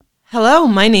Hello,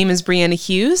 my name is Brianna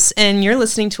Hughes, and you're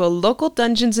listening to a local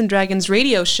Dungeons & Dragons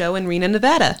radio show in Reno,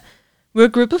 Nevada. We're a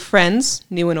group of friends,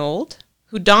 new and old,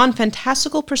 who don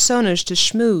fantastical personas to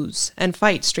schmooze and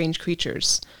fight strange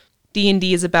creatures.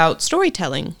 D&D is about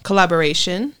storytelling,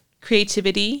 collaboration,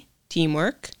 creativity,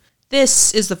 teamwork.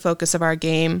 This is the focus of our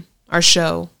game, our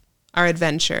show, our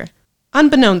adventure.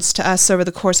 Unbeknownst to us over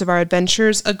the course of our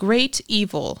adventures, a great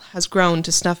evil has grown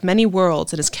to snuff many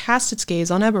worlds and has cast its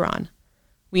gaze on Eberron.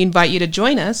 We invite you to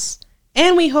join us,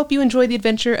 and we hope you enjoy the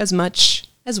adventure as much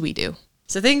as we do.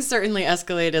 So things certainly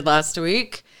escalated last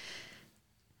week.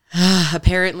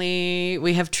 Apparently,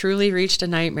 we have truly reached a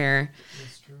nightmare.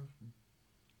 That's true.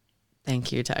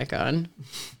 Thank you, Tycon.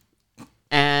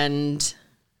 And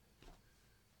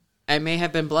I may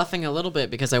have been bluffing a little bit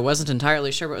because I wasn't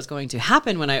entirely sure what was going to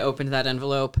happen when I opened that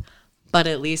envelope, but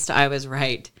at least I was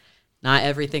right. Not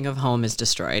everything of home is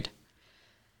destroyed.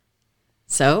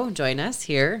 So join us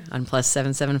here on Plus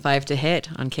 775 to hit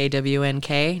on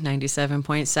KWNK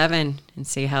 97.7 and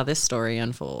see how this story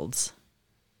unfolds.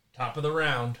 Top of the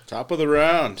round. Top of the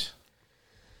round.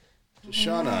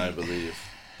 Shauna, I believe.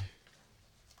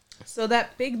 So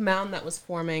that big mound that was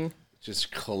forming,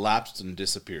 Just collapsed and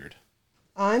disappeared.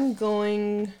 I'm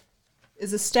going...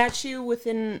 Is a statue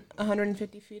within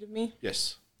 150 feet of me?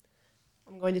 Yes.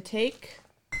 I'm going to take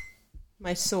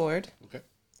my sword. Okay.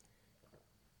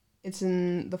 It's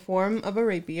in the form of a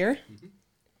rapier. Mm-hmm.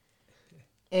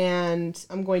 And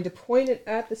I'm going to point it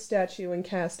at the statue and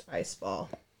cast Ice Ball.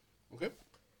 Okay.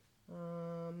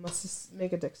 Must just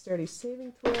make a dexterity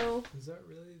saving throw. Is that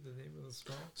really the name of the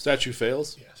spell? Statue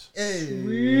fails. Yes.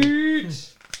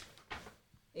 Sweet!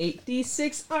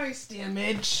 8d6 ice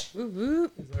damage. Woo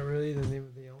woo. Is that really the name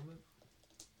of the element?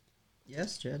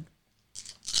 Yes, Jed.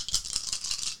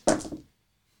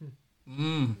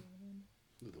 The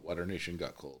Water Nation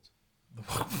got cold.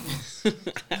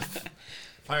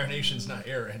 Fire Nation's not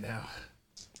here right now.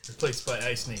 Replaced by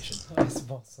Ice Nation. Ice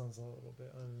Ball sounds a little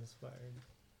bit uninspired.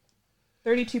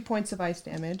 32 points of ice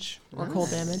damage. Or cold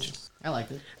damage. I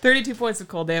liked it. 32 points of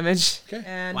cold damage. Okay.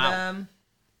 And, Wow.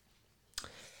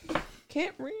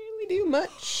 can't really do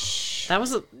much. That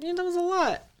was a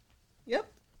lot.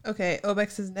 Yep. Okay,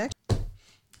 Obex is next.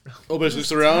 Obex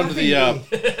looks around.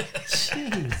 The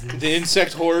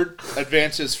insect horde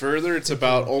advances further. It's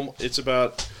about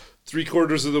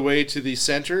 3/4 of the way to the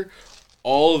center.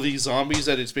 All of these zombies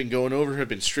that it's been going over have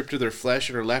been stripped of their flesh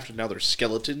and are left, and now they're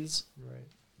skeletons. Right.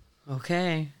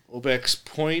 Okay. Obex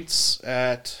points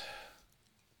at...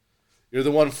 You're the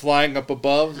one flying up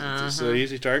above. It's an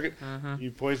easy target.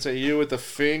 He points at you with the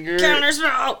finger.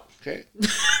 Counterspell! Okay.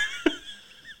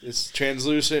 This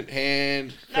translucent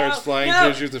hand starts flying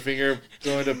towards you with the finger,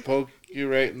 going to poke you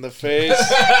right in the face.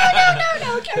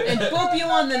 And boop you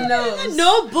on the nose.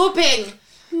 No booping!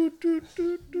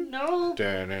 No.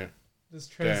 Damn it. This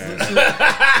translucent.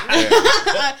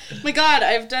 My God,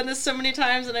 I've done this so many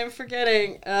times and I'm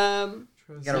forgetting. You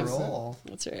gotta roll.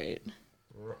 That's right.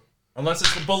 Unless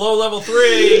it's below level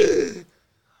 3.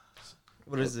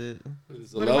 What is it?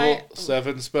 It's a What am level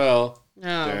 7 spell.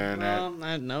 No, Dun,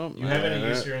 well, no. You haven't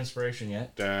used your inspiration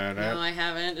yet. No, I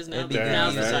haven't. It'd be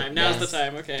Now's good. the time. Now's the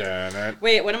time. Okay. Dun,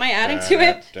 Wait, what am I adding to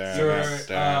it? Your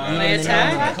My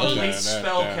attack? complete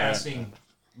spell casting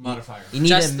modifier. You need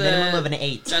Just a minimum the- of an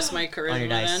 8 Just my charisma on your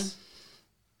then. dice.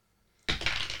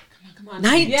 Come on.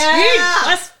 19 Yeah!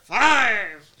 plus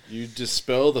 5. You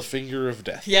dispel the finger of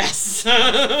death. Yes.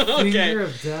 Okay. Finger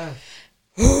of death.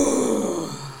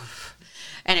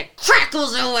 And it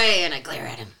crackles away and I glare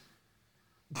at him.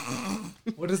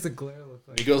 What does the glare look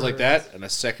like? He goes like that, and a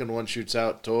second one shoots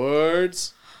out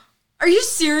towards... Are you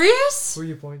serious? Who are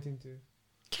you pointing to?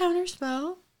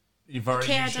 Counterspell. You've already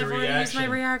Can't. used I've your already used my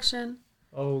reaction. reaction.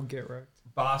 Oh, get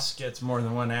wrecked. Boss gets more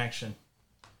than one action.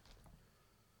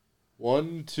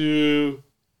 1, 2...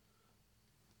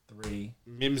 3.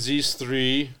 Mimsy's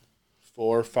 3,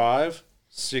 4, 5,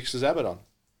 6 is Abaddon.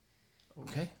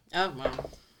 Okay. Oh, well.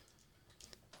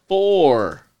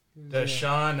 4.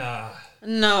 Dashana.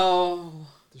 No.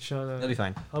 Dashana. That'll be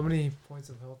fine. How many points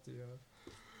of health do you have?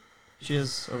 She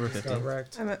is over Just 50. got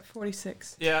wrecked. I'm at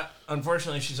 46. Yeah,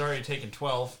 unfortunately, she's already taken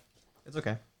 12. It's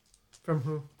okay. From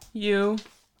who? You.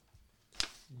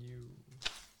 You.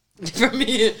 For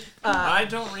me. I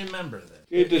don't remember that.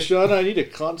 Okay, Dashana, I need a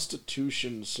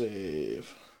Constitution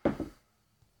save.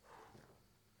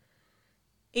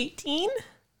 18?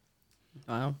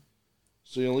 Wow.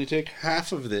 So you only take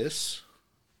half of this,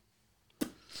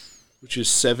 which is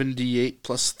 78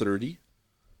 plus 30.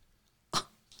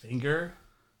 Finger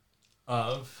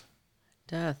of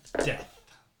Death. death.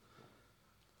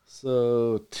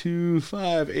 So 2,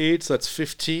 5, 8, so that's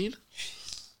 15.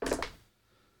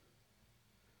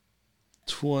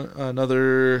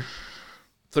 Another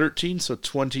 13, so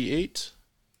 28.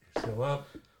 Still up.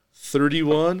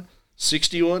 31,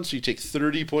 61, so you take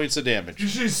 30 points of damage.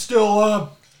 She's still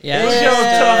up. Yeah. Look how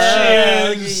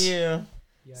tough she is. you.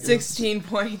 16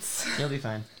 points. You'll be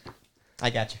fine. I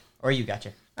got you. Or you got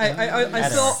you. I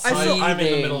still I'm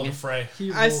in the middle of the fray.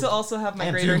 I still also have my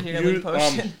greater healing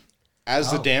potion.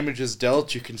 As the damage is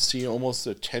dealt, you can see almost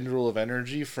a tendril of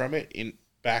energy from it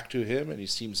back to him, and he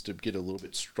seems to get a little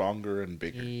bit stronger and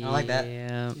bigger. I like that.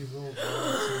 Yeah.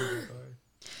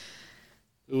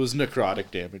 It was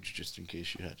necrotic damage, just in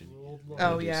case you had any.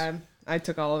 Oh yeah, I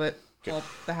took all of it. Well,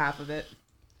 the half of it.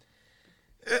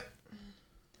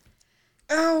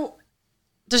 Ow!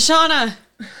 Deshauna!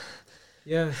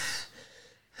 Yes.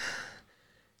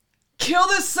 Kill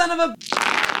this son of a...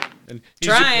 And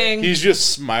Trying. He's just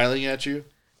smiling at you,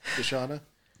 Deshauna.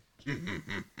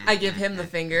 I give him the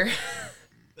finger.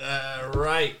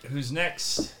 Right. Who's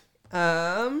next?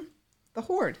 The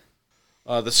Horde.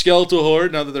 The skeletal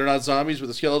horde, now that they're not zombies, but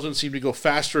the skeletons seem to go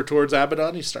faster towards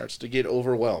Abaddon. He starts to get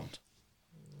overwhelmed.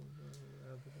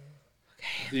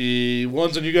 The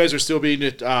ones on you guys are still being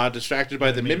distracted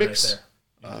by the mimics.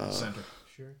 Right there. Center.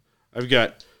 Sure. I've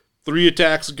got 3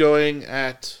 attacks going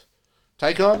at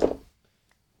Tycon.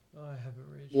 Oh, I haven't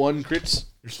raged. 1 crits.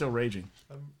 You're still raging.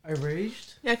 I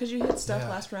raged? Yeah, because you hit stuff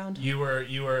last round. You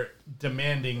were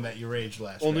demanding that you rage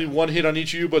last Only round. 1 hit on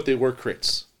each of you, but they were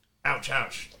crits. Ouch,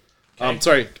 ouch.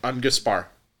 Sorry, on Gaspar.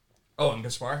 Oh, on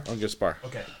Gaspar? On Gaspar.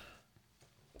 Okay.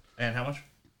 And how much?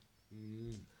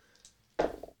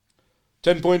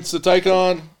 10 points to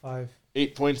Tycon, 5.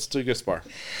 8 points to Gaspar.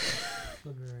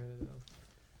 Let me write it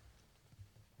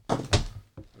down.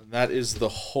 And that is the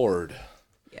horde.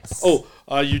 Yes. Oh,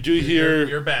 you do hear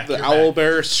You're back, the you're owl back.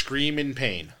 bear scream in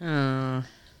pain.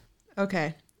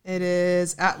 Okay. It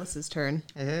is Atlas's turn.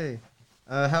 Hey.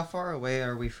 How far away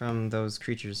are we from those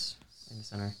creatures in the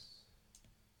center?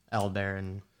 Owlbear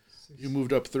and You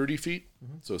moved up 30 feet,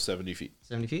 so 70 feet.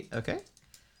 70 feet? Okay.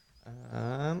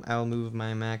 I'll move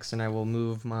my max and I will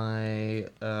move my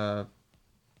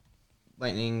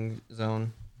lightning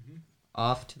zone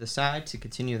off to the side to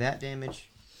continue that damage.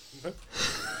 Okay.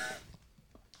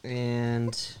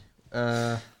 And,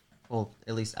 well,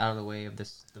 at least out of the way of the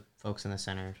folks in the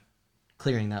center.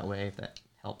 Clearing that way, if that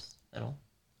helps at all.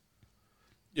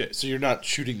 Yeah, so you're not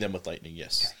shooting them with lightning,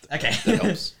 yes. Okay. That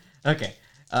helps. Okay.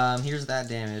 Here's that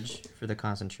damage for the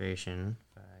concentration.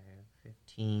 5,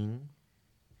 15,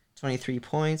 23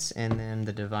 points, and then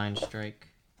the divine strike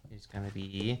is going to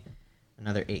be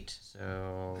another 8.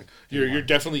 So You're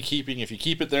definitely keeping, if you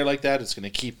keep it there like that, it's going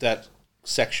to keep that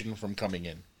section from coming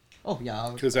in. oh yeah.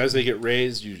 Because as they get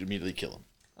raised, you immediately kill them.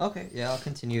 Okay, yeah, I'll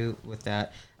continue with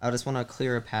that. I just want to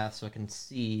clear a path so I can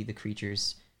see the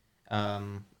creatures. I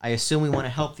assume we want to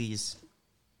help these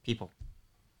people.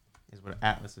 Is what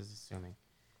Atlas is assuming.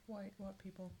 What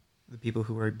people? The people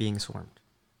who are being swarmed.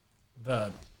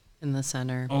 In the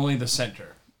center. Only the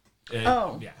center.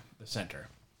 Oh. Yeah, the center.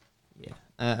 Yeah,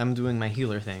 I'm doing my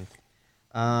healer thing.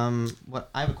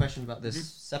 What I have a question about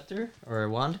this scepter or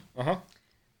wand.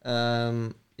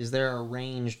 Is there a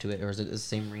range to it, or is it the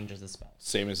same range as the spell?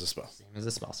 Same as the spell. Same as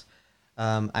the spells.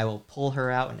 I will pull her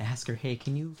out and ask her, "Hey,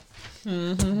 can you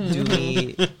do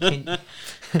me?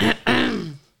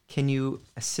 Can you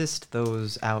assist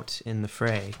those out in the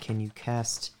fray? Can you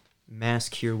cast Mass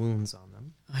Cure Wounds on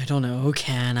them? I don't know,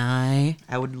 can I?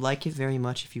 I would like it very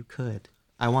much if you could.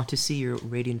 I want to see your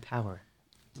radiant power."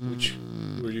 Who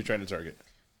are you trying to target?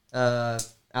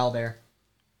 Owlbear.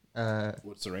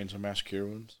 What's the range of mass cure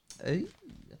wounds?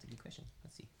 That's a good question.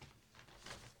 Let's see.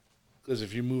 Because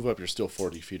if you move up, you're still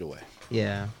 40 feet away.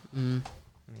 Yeah. Let me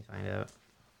find out.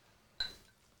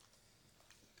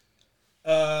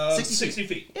 60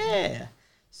 feet. Yeah.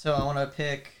 So I want to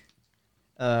pick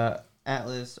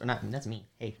Atlas, or not, that's me.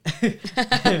 Hey.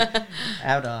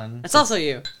 Abaddon. That's also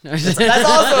you. No, That's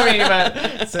also me,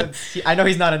 but since I know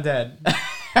he's not undead.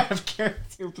 I have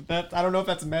character, but that, I don't know if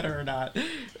that's meta or not.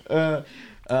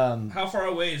 How far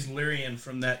away is Lyrian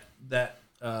from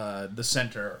the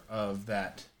center of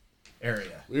that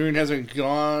area? Lyrian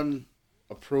hasn't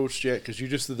approached yet, because you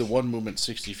just did the one movement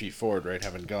 60 feet forward, right?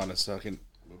 Haven't gone a second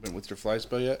movement with your fly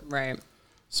spell yet? Right.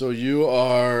 So you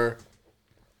are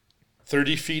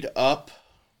 30 feet up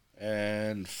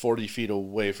and 40 feet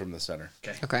away from the center.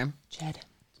 Okay. Jed.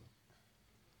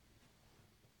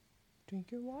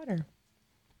 Drink your water.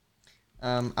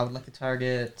 I would like to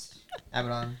target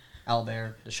Abaddon,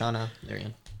 Owlbear, Deshauna,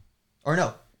 Lyrian. Or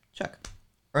no, Chuck.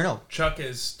 Or no. Chuck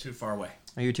is too far away.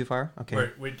 Are you too far?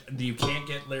 Okay. You can't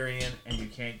get Lyrian and you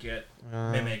can't get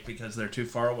Mimic because they're too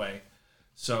far away.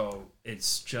 So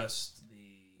it's just the...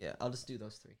 Yeah, I'll just do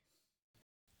those 3.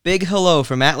 Big hello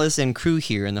from Atlas and crew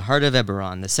here in the heart of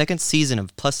Eberron, the second season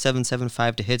of Plus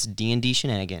 775 to Hits D&D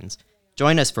Shenanigans.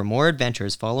 Join us for more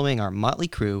adventures following our motley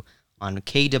crew on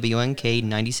KWNK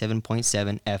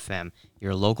 97.7 FM,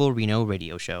 your local Reno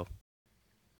radio show.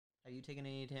 Have you taken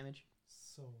any damage?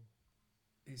 So,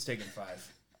 He's taking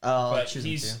 5. Oh, But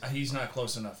he's not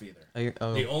close enough either.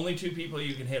 The only 2 people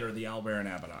you can hit are the Owlbear and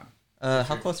Abaddon.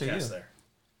 How close are you? Cast there.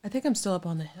 I think I'm still up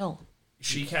on the hill.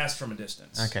 She cast from a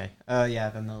distance. Okay. Yeah,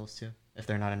 then those 2, if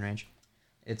they're not in range.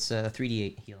 It's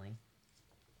 3d8 healing.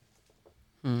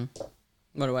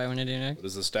 What do I want to do next? What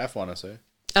does the staff want to say?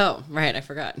 Oh, right, I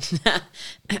forgot.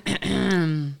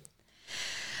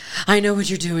 I know what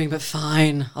you're doing, but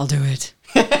fine, I'll do it.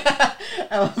 I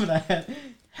love that.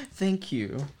 Thank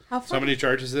you. How So far? how many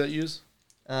charges does that use?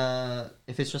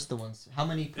 If it's just the ones, how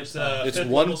many? It's, It's fifth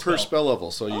 1 level per spell. spell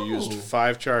level, so you used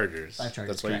 5 charges. 5 charges,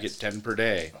 That's why you correct. get 10 per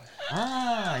day.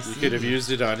 I You see. could have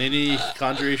used it on any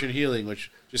conjuration healing,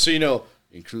 which, just so you know,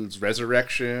 includes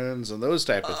resurrections and those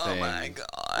type of things.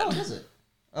 Oh, does it?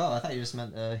 Oh, I thought you just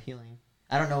meant healing.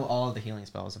 I don't know all of the healing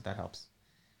spells, if that helps.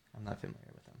 I'm not familiar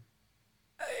with them.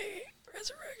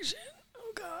 Resurrection.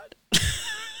 Oh, God.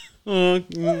 I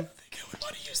think I would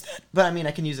want to use that. But I mean,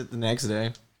 I can use it the next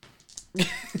day.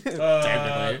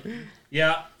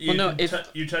 Yeah, you, Well, no, can if-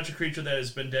 you touch a creature that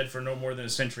has been dead for no more than a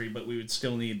century, but we would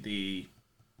still need the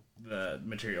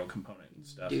material component and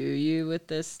stuff. Do you with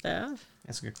this staff?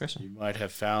 That's a good question. You might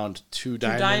have found 2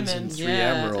 diamonds and diamonds. 3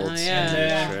 Yeah. emeralds Oh, yeah. in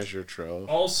Yeah. the treasure trove.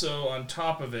 Also, on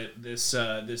top of it, this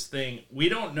thing, we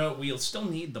don't know. We'll still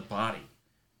need the body.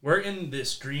 We're in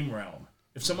this dream realm.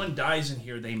 If someone dies in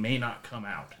here, they may not come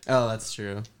out. Oh, that's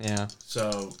true. Yeah.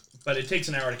 So, but it takes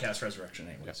an hour to cast resurrection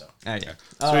anyway. So, Oh, yeah.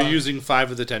 So you're using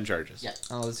 5 of the 10 charges. Yeah.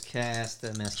 I'll just cast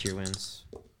Mass Cure Wounds.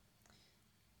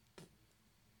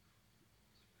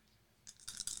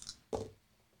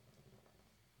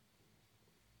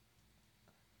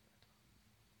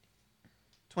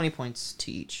 $20 points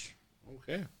to each.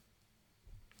 Okay.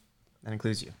 That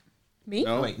includes you. Me?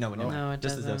 No, Oh, wait, no, never mind. No, it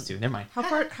Just those doesn't. 2. Never mind.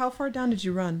 How far down did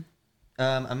you run?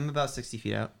 I'm about 60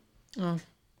 feet out. Oh.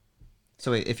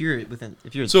 So wait, if you're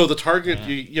So the target,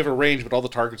 you have a range, but all the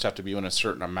targets have to be in a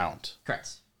certain amount.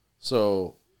 correct.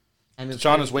 So I moved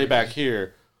Sean is 30 way feet back away.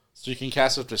 here, so you can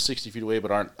cast up to 60 feet away,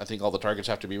 but I think all the targets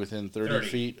have to be within 30 30.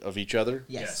 feet of each other.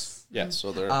 Yes. Yes,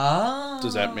 so they're, Oh.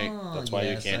 does that make, that's why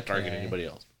yes, you can't target okay. anybody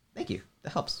else. Thank you.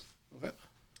 That helps. Okay.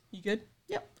 You good?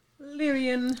 Yep.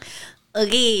 Lyrian.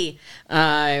 Okay.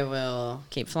 I will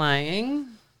keep flying.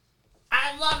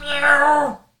 I love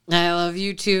you. I love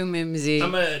you too, Mimsy.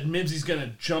 Mimsy's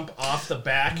gonna jump off the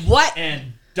back. What?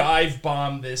 And dive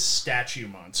bomb this statue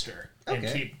monster and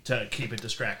Okay. keep it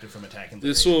distracted from attacking.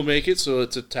 This Lyrian. will make it so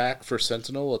its attack for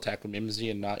Sentinel will attack Mimsy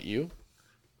and not you.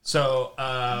 So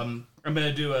I'm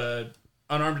gonna do a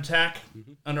unarmed attack,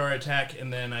 under attack,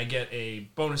 and then I get a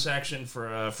bonus action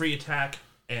for a free attack,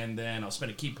 and then I'll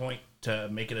spend a key point to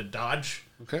make it a dodge.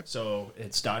 Okay. So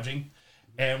it's dodging,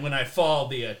 and when I fall,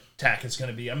 the attack is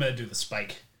gonna be I'm gonna do the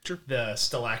spike, the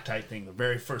stalactite thing, the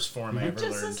very first form I ever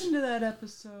Just learned. listen to that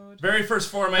episode. Very first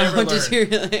form I ever Oh, learned. did you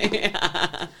really?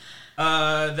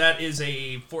 That is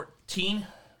a 14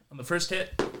 on the first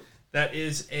hit. That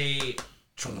is a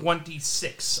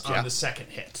 26 on Yeah. the second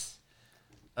hit.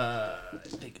 I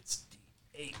think it's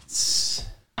D8s.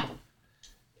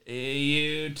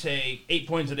 You take 8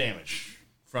 points of damage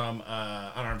from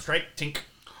unarmed strike. Tink.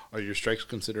 Are your strikes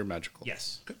considered magical?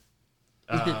 Yes.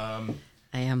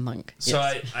 I am monk. So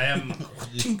Yes. I am.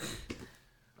 Tink.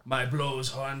 My blows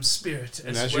harm spirit.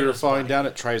 And as you're falling down,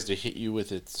 it tries to hit you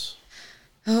with its...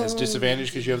 Has disadvantage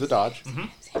because you have the dodge.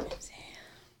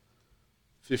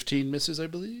 15 misses, I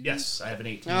believe. Yes, I have an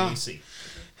 18 Oh. AC.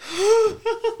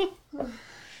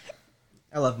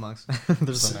 I love monks.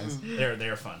 They're so nice.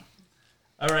 They're fun.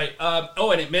 All right.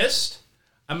 And it missed.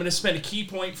 I'm going to spend a key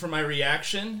point for my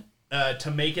reaction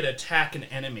to make it attack an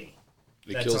enemy.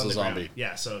 It that's kills on a the ground. zombie.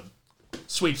 Yeah, so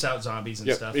sweeps out zombies and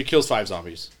Yep, stuff. it kills 5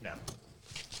 zombies. Yeah.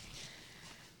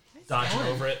 Dodging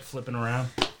over it, flipping around.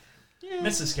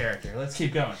 Misses character. Let's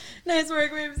keep going. Nice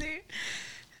work, Mimsy.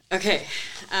 Okay.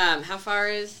 How far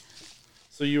is...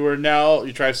 So you are now,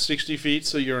 you tried 60 feet,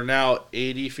 so you're now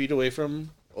 80 feet away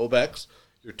from Obex.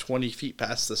 You're 20 feet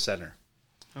past the center.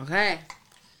 Okay.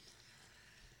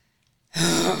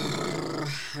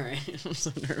 All right. I'm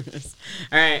so nervous.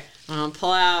 All right. I'm going to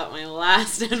pull out my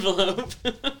last envelope.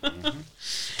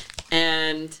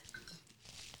 And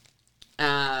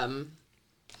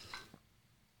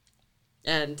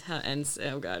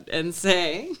oh god, and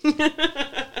say,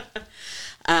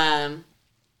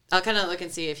 I'll kind of look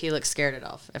and see if he looks scared at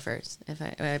all at first. If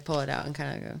I pull it out and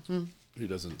kind of go, He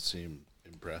doesn't seem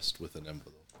impressed with an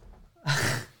envelope.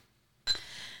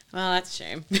 Well, that's a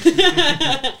shame.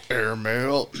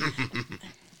 Airmail.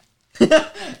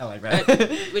 I like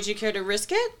that. Would you care to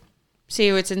risk it?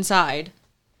 See what's inside.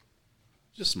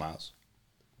 Just smiles.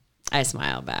 I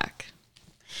smile back.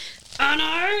 And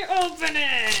I open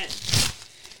it.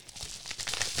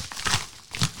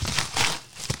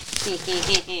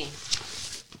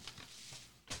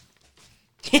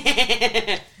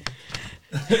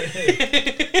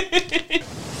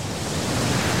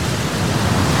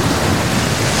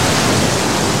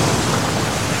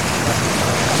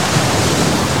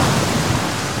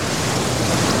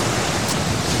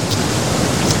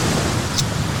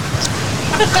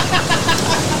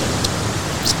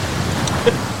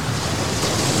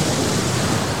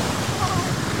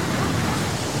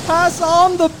 Pass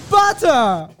on the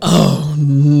butter!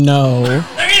 No.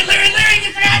 Larry,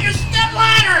 you forgot your step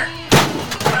ladder!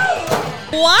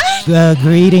 What?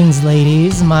 Greetings,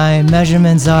 ladies. My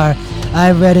measurements are...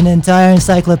 I read an entire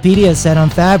encyclopedia set on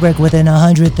fabric within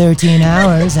 113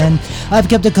 hours, and I've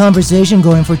kept a conversation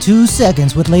going for 2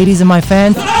 seconds with ladies in my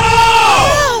fan...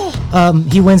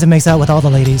 He wins and makes out with all the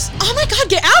ladies. Oh my god,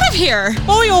 get out of here!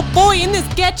 Boy, oh boy, in this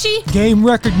sketchy. Game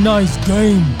recognized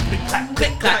game.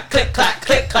 Click clack, click clack,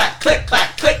 click clack, click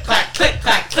clack, click clack, click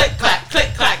clack, click clack,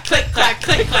 click clack, click clack,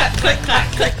 click clack, click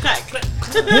clack, click clack, click.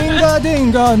 Dinga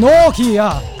dinga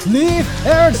Nokia. Leaf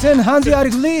Ericsson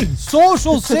Hanseatic League.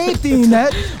 Social safety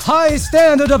net. High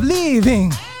standard of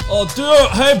living. Oh,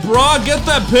 dude, hey, bro, get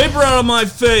that paper out of my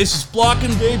face. It's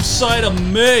blocking Dave's sight of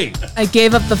me. I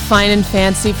gave up the fine and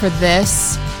fancy for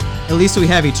this. At least we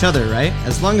have each other, right?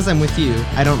 As long as I'm with you,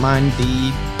 I don't mind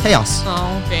the chaos.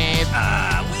 Oh, babe.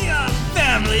 We are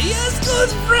family, yes, good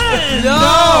friends.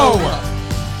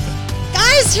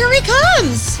 Guys, here he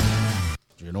comes.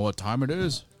 Do you know what time it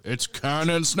is? It's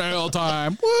cannon snail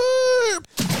time. Woo!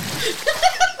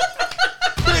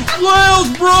 Big flails,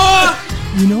 bro.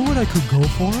 You know what I could go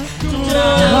for?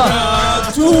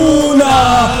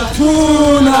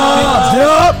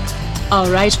 Yep. All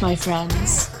right, my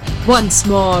friends. Once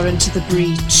more into the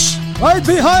breach. Right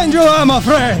behind you, I'm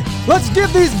afraid. Let's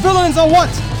give these villains a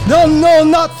what? They'll know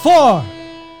not for.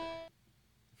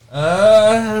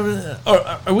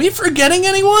 Are we forgetting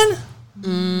anyone?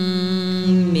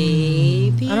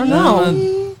 Maybe. I don't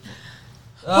know.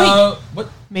 What?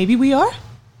 Maybe we are?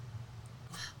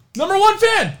 Number one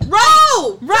fan.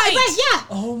 Oh, Right. yeah.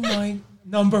 Oh my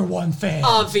number one fan.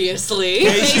 Obviously.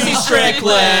 Casey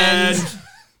Strickland.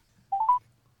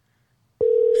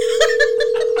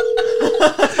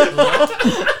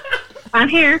 I'm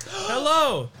here.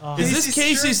 Hello. Is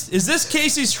this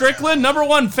Casey Strickland, number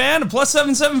one fan, plus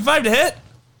 775 to hit?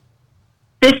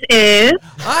 This is.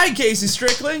 Hi, Casey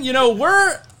Strickland. You know,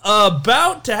 we're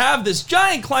about to have this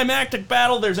giant climactic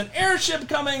battle. There's an airship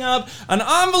coming up. An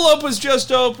envelope was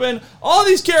just opened. All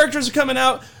these characters are coming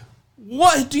out.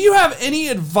 What do you have any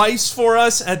advice for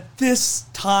us at this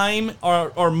time,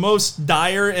 or most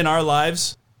dire in our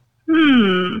lives?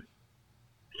 I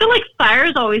feel like fire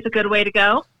is always a good way to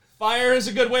go. Fire is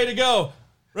a good way to go.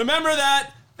 Remember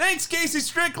that. Thanks, Casey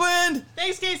Strickland.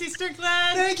 Thanks, Casey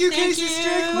Strickland. Thank you, Casey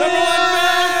Strickland. Number one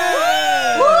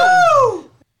fan.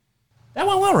 Woo! That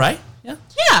went well, right? Yeah.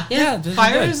 Yeah. this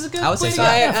Fire good. is a good I would say way so. to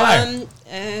go. Yeah,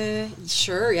 fire.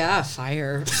 Sure, yeah,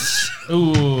 fire.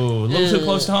 Ooh, a little too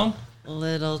close to home. A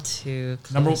little too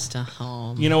close to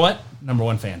home. You know what? Number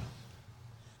one fan.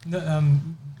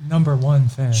 Number one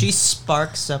fan. She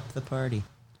sparks up the party.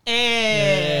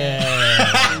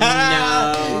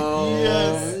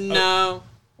 No.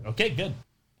 Okay, good.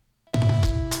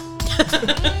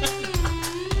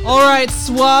 All right,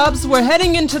 swabs, we're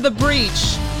heading into the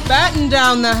breach. Batten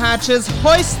down the hatches,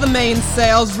 hoist the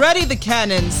mainsails, ready the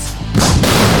cannons.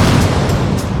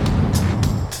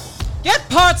 Get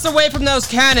parts away from those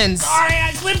cannons. Sorry,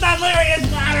 I slipped on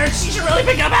Larry's ladder. She should really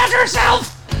pick up after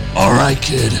herself. All right,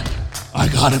 kid. I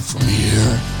got it from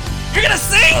here. You're gonna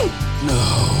sing?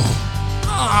 No.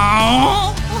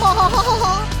 Aww.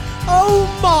 Oh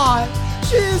my!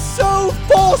 She is so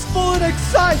forceful and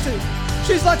exciting.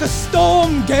 She's like a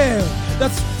storm gale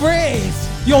that sprays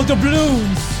your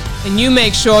doubloons. And you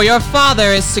make sure your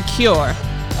father is secure.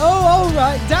 Oh, all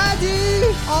right,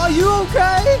 Daddy. Are you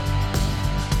okay?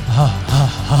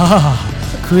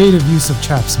 Creative use of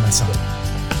traps, my son.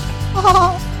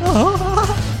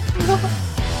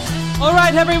 All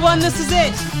right, everyone, this is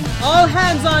it. All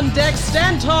hands on deck,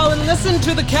 stand tall and listen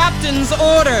to the captain's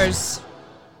orders.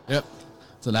 Yep.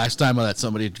 It's the last time I let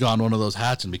somebody don one of those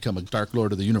hats and become a Dark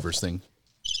Lord of the Universe thing.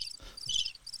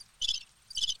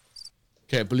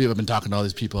 Can't believe I've been talking to all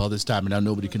these people all this time and now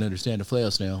nobody can understand a flail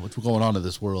snail. What's going on in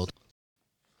this world?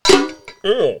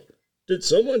 Ew. Did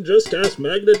someone just cast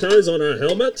magnetize on our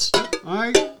helmets?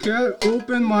 I can't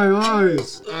open my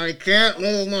eyes. I can't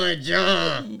move my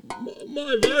jaw.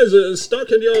 My visor is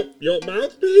stuck in your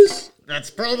mouthpiece? That's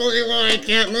probably why I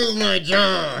can't move my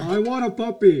jaw. I want a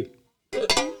puppy.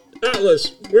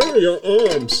 Atlas, where are your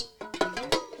arms?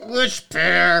 Which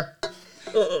pair?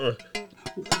 You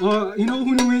know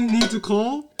who we need to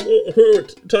call? Who?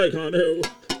 Tycon, who?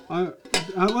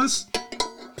 Atlas?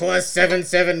 Plus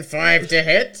 775 to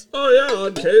hit? Oh yeah,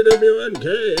 on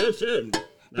KWNK FM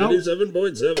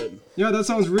 97.7. Yeah, that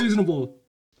sounds reasonable.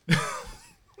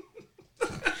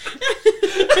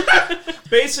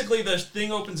 Basically, the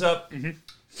thing opens up,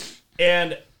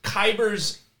 and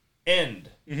Kyber's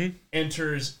End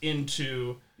enters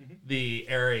into the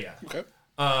area. Okay.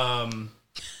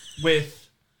 With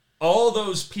all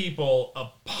those people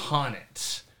upon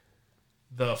it.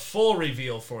 The full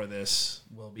reveal for this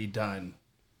will be done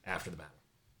after the battle.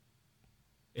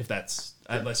 If that's...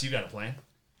 Unless you got a plan.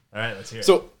 All right, let's hear it.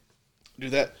 So, do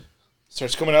that.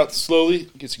 Starts coming out slowly,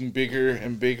 gets getting bigger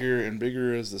and bigger and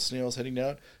bigger as the snail's heading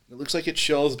down. It looks like its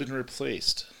shell has been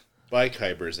replaced by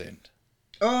Kyber's End.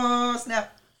 Oh,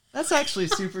 snap. That's actually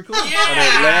super cool. And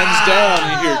it lands down,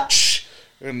 and you hear shh,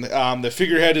 and the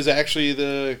figurehead is actually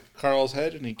the Carl's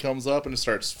head, and he comes up and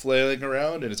starts flailing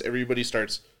around, and as everybody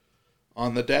starts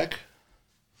on the deck.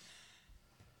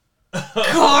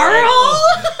 Carl?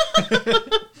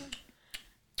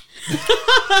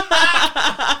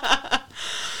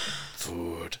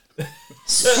 Food.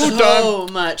 So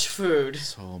much food.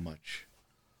 So much.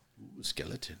 Ooh,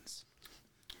 skeletons.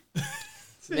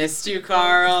 Missed you,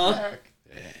 Carl.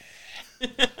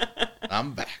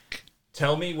 I'm back.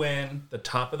 Tell me when the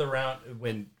top of the round...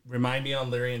 Remind me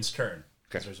on Lyrian's turn.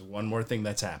 Because Okay. there's one more thing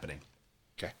that's happening.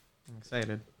 Okay. I'm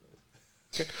excited.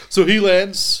 Okay. So he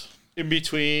lands in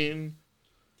between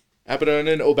Abaddon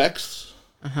and Obex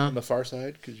on the far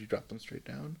side, because you drop them straight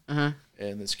down.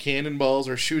 And his cannonballs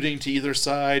are shooting to either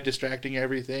side, distracting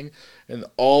everything. And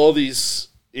all these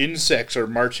insects are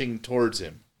marching towards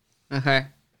him. Okay.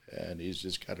 And he's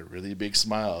just got a really big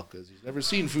smile, because he's never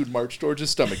seen food march towards his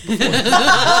stomach before.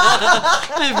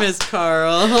 I miss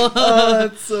Carl. Oh,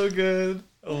 that's so good.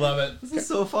 I love it. This is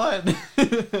so fun.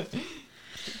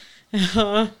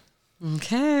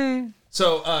 Okay.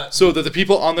 So, So that the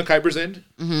people on the Kyber's End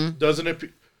doesn't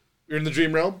appear... You're in the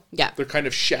dream realm? Yeah. They're kind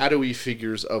of shadowy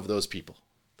figures of those people.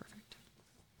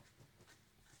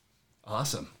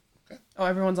 awesome. Oh,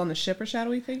 everyone's on the ship are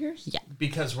shadowy figures? Yeah.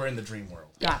 Because we're in the dream world.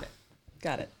 Got it.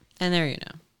 Got it. And there you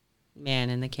know. Man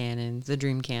and the cannons, the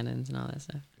dream cannons and all that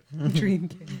stuff. Dream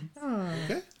cannons.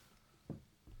 Okay.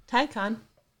 Tycon.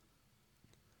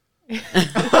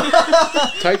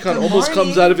 Tycon almost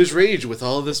comes out of his rage with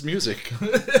all this music.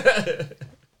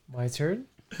 My turn?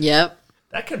 Yep.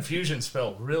 That confusion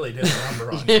spell really did a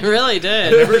number on you. It really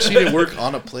did. I've never seen it work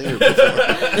on a player before.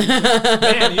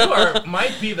 Man, you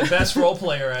might be the best role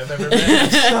player I've ever met.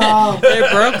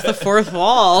 It broke the fourth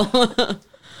wall.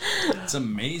 It's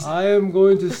amazing. I am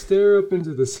going to stare up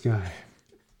into the sky.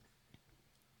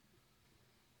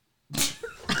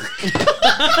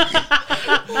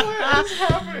 What is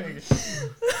happening?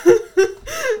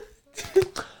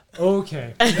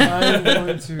 Okay, I'm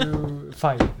going to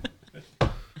fight.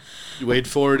 You wade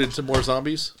forward into more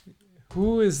zombies?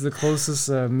 Who is the closest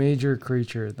major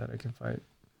creature that I can fight?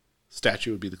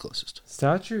 Statue would be the closest.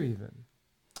 Statue, even.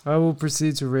 I will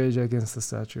proceed to rage against the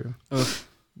statue.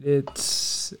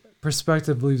 Its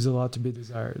perspective leaves a lot to be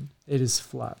desired. It is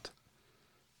flat.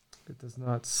 It does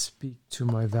not speak to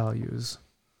my values.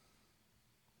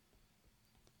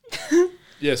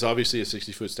 Yes, obviously a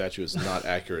 60-foot statue is not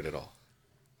accurate at all.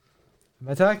 I'm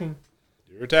attacking.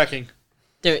 You're attacking.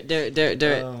 Do it, do it, do it, do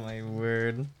it. Oh my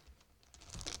word.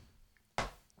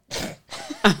 The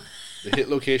hit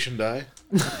location die.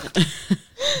 I'm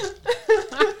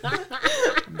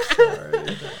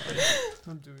sorry.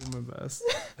 I'm doing my best.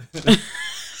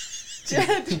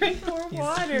 Jed, drink more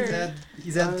water.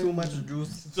 He's had too much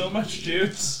juice. So much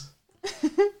juice.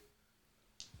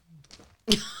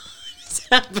 What's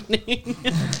happening?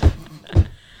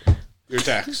 Your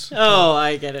attacks. Oh,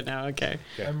 I get it now. Okay.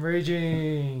 I'm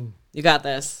raging. You got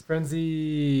this.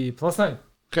 Frenzy +9.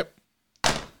 Okay.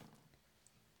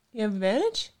 You have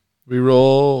advantage?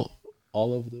 Reroll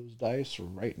all of those dice.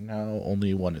 Right now,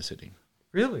 only one is hitting.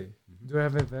 Really? Do I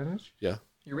have advantage? Yeah.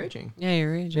 You're raging. Yeah,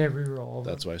 you're raging. Yeah, reroll.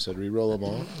 That's why I said reroll them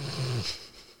all.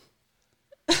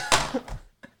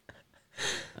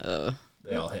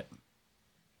 They all hit.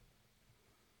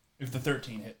 If the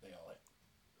 13 hit, they all hit.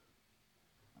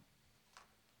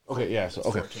 Okay, yeah, so,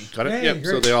 okay. 14. Got it? Hey, Yep,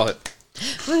 so great. they all hit.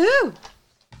 Woohoo!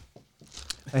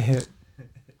 I hit.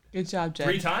 Good job, Jed.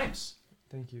 3 times.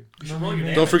 Thank you. You should roll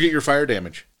your Don't forget your fire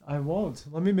damage. I won't.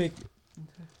 Let me make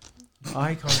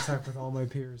eye contact with all my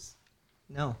peers.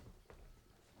 No.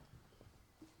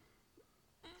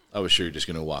 I was sure you're just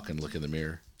going to walk and look in the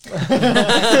mirror.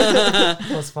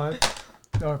 +5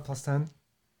 or +10.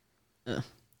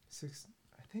 6.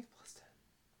 I think +10.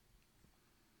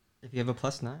 If you have a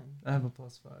 +9. I have a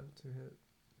 +5 to hit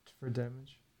for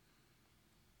damage.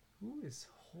 Who is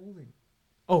holding?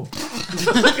 Oh.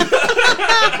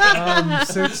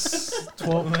 6,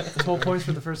 12 points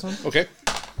for the first one. Okay.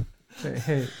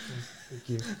 Hey, thank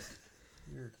you.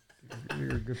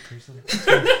 You're a good person.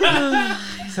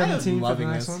 17 for the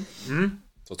next one. Mm-hmm.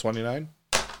 So 29.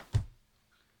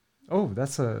 Oh,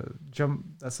 that's a jump.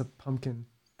 That's a pumpkin.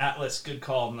 Atlas, good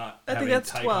call. Not I think having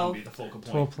that's Typhon 12. be the focal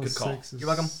point. 12 plus good call. 6 is You're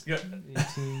welcome.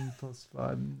 18 plus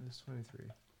 5 is 23.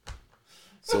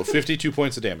 So 52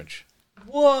 points of damage.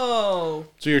 Whoa!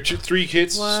 So your 3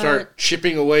 hits start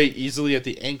chipping away easily at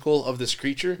the ankle of this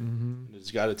creature. And it's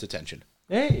got its attention.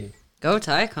 Hey! Go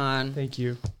Tycon. Thank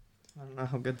you. I don't know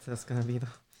how good that's gonna be though.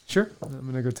 Sure. I'm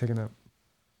gonna go take a nap.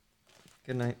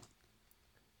 Good night.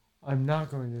 I'm not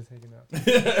going to take a nap.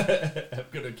 I'm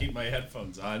going to keep my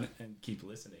headphones on and keep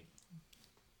listening.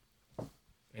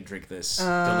 And drink this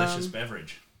delicious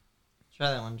beverage.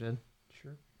 Try that one, Jed.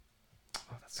 Sure.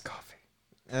 Oh, that's coffee.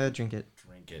 Drink it.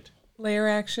 Drink it. Layer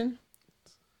action.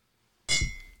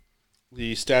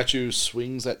 The statue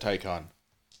swings at Tycon.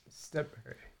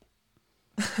 Stepberry.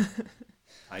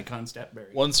 Icon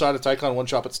Stepberry. One shot at Tycon, one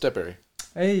shot at Stepberry.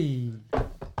 Hey!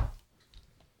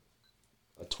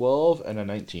 A 12 and a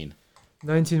 19.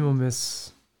 19 will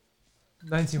miss.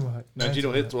 19 will hit. 19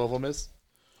 will hit, 12 will miss.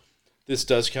 This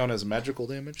does count as magical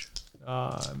damage.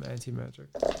 I'm anti-magic.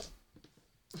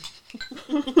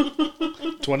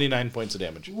 29 points of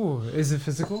damage. Ooh, is it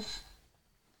physical?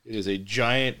 It is a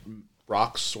giant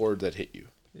rock sword that hit you.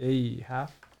 Hey,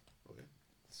 half. Okay.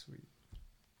 Sweet.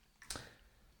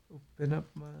 Open up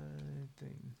my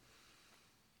thing.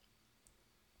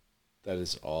 That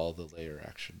is all the layer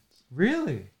actions.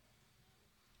 Really?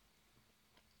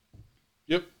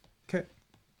 Yep. Okay.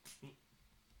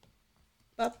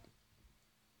 Up.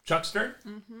 Chuck's turn?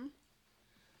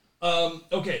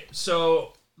 Okay,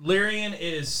 so Lyrian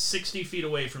is 60 feet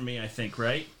away from me, I think,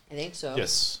 right? I think so.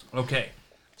 Yes. Okay.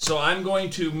 So I'm going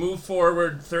to move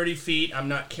forward 30 feet. I'm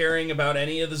not caring about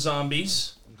any of the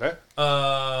zombies. Okay.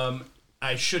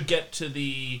 I should get to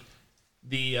the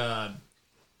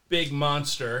big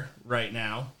monster right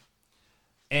now.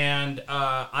 And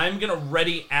I'm going to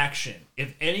ready action.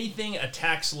 If anything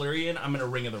attacks Lyrian, I'm going to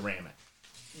Ring of the Ram it.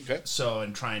 Okay. So,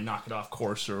 and try and knock it off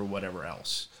course or whatever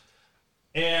else.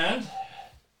 And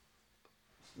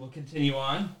we'll continue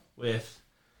on with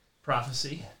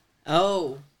prophecy.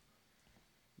 Oh.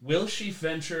 Will she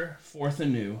venture forth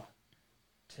anew,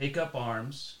 take up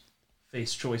arms,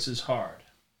 face choices hard?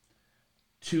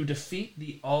 To defeat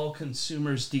the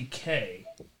all-consumer's decay,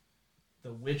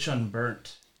 the witch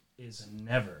unburnt is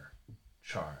never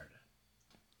charred.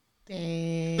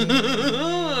 Dang.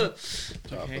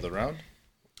 Top of the round.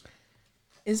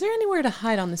 Is there anywhere to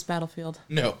hide on this battlefield?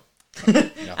 No.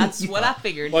 That's what I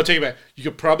figured. Well, I'll take it back. You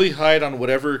could probably hide on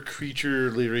whatever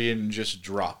creature Lyrian just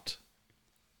dropped.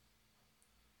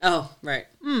 Oh, right.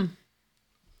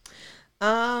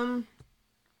 I'm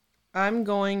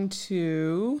going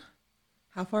to...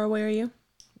 How far away are you?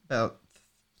 About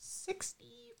 60,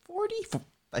 40?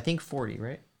 I think 40,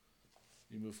 right?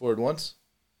 You move forward once?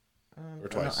 Or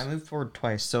twice? No, I moved forward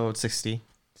twice, so it's 60.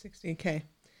 60, okay.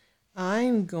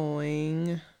 I'm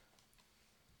going...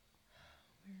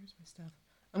 Where's my stuff?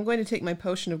 I'm going to take my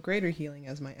Potion of Greater Healing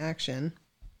as my action.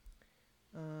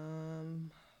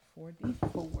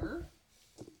 4d4.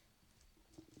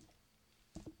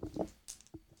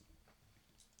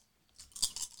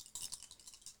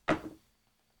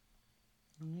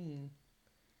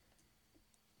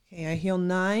 Okay, I heal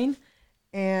 9,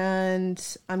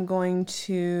 and I'm going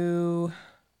to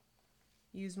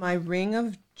use my Ring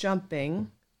of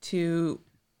Jumping to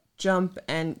jump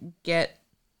and get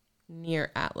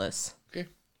near Atlas. Okay.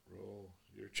 Roll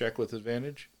your check with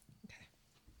advantage.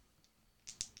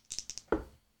 Oh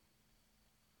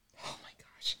my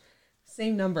gosh.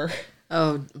 Same number.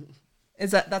 Oh.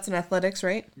 That's an athletics,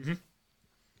 right? Mm-hmm.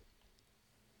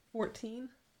 14.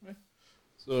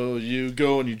 So you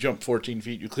go and you jump 14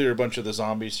 feet. You clear a bunch of the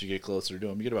zombies so you get closer to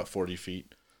them. You get about 40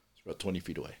 feet. It's about 20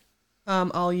 feet away.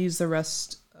 I'll use the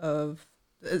rest of...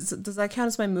 does that count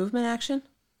as my movement action?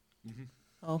 Mm-hmm.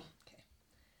 Oh, okay.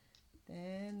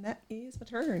 Then that is my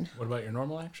turn. What about your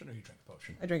normal action, or you drink a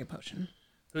potion? I drink a potion.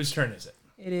 Whose turn is it?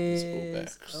 It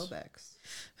is Obex.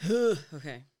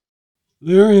 Okay.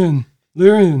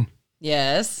 Lyrian.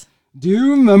 Yes. Do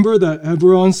you remember that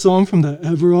Eberron song from that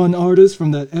Eberron artist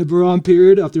from that Eberron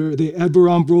period after the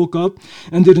Eberron broke up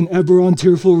and did an Eberron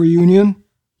tearful reunion?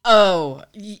 Oh,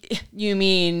 you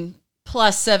mean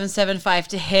plus 775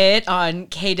 to hit on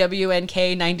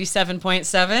KWNK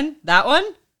 97.7? That one?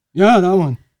 Yeah, that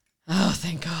one. Oh,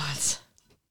 thank God.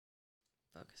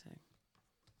 Focusing.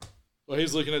 Well,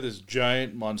 he's looking at this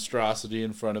giant monstrosity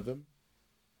in front of him.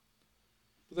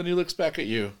 But then he looks back at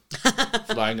you,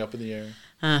 flying up in the air.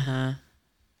 Uh-huh. And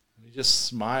he just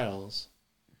smiles.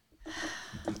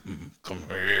 Come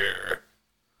here.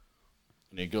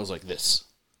 And he goes like this.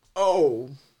 Oh.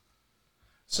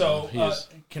 So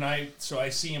can I? So I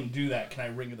see him do that. Can I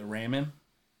ring the ram in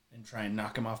and try and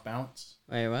knock him off balance?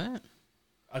 Wait, what?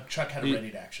 Chuck had a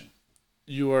ready to action.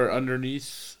 You are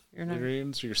underneath You're not-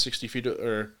 Adrian, so you're 60 feet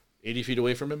or 80 feet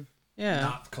away from him. Yeah.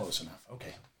 Not close enough.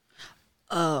 Okay.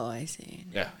 Oh, I see.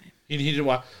 Yeah. He didn't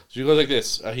want. So you go like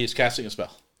this. He's casting a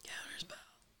spell.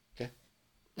 Okay.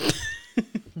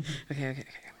 Okay.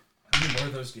 How many more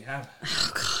of those do you have?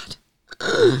 Oh,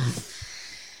 God.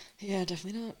 Yeah,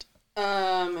 definitely not.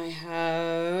 I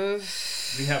have...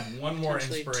 We have one more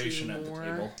potentially inspiration 2 at the more.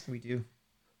 table. We do.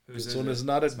 Whose This is one it? is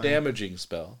not a It's mine. damaging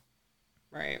spell.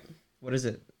 Right. What is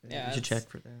it? Yeah, You should it's- check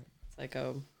for that. It's like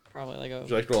a... Probably like a... Would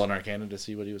you like to roll an Arcana to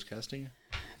see what he was casting?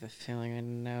 I have a feeling I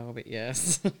know, but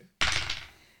yes.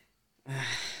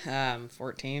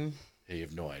 14. Yeah, you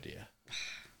have no idea.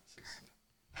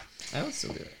 I would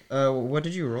still do it. What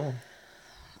did you roll?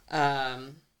 A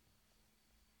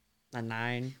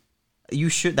 9. You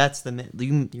should. That's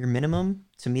your minimum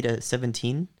to meet a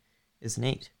 17 is an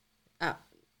 8.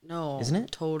 No. Isn't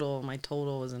it? Total. My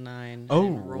total was a 9. Oh, I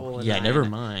didn't roll a yeah. 9. Never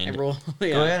mind. I roll. Yeah.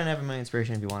 Go ahead and have my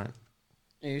inspiration if you want it.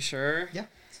 Are you sure? Yeah.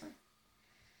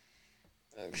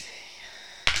 Okay.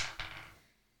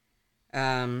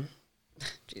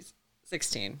 Jeez.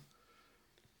 16.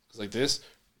 It's like this,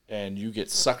 and you get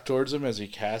sucked towards him as he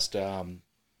casts a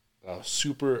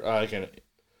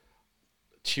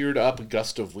tiered up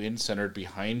gust of wind centered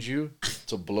behind you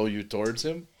to blow you towards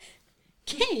him.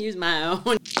 Can't use my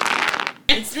own.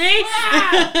 It's me.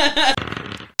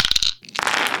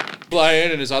 Fly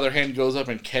in, and his other hand goes up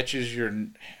and catches your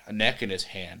neck in his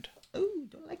hand.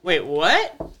 Wait,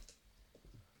 what?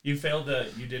 You failed to.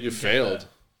 You didn't. You get failed.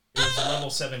 It was a level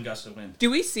 7 gust of wind.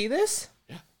 Do we see this?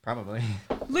 Probably.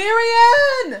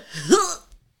 Lyrian!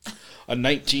 A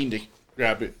 19 to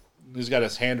grab it. He's got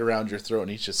his hand around your throat,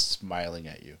 and he's just smiling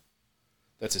at you.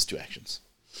 That's his 2 actions.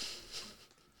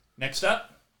 Next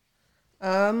up.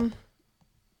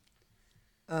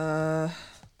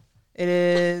 It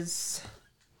is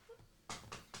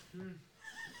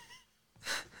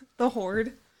the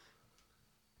Horde.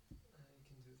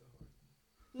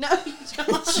 No, you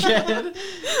don't.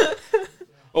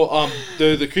 Oh,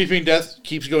 the creeping death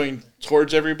keeps going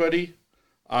towards everybody.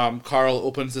 Carl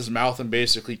opens his mouth and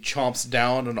basically chomps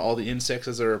down on all the insects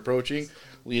as they're approaching,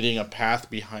 leading a path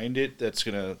behind it that's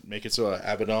going to make it so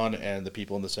Abaddon and the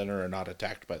people in the center are not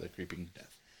attacked by the creeping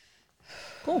death.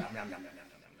 Cool.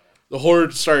 The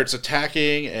Horde starts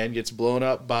attacking and gets blown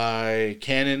up by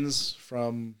cannons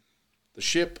from the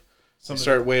ship. They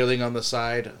start wailing on the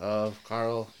side of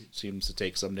Carl. He seems to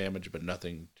take some damage, but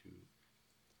nothing to...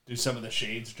 Do some of the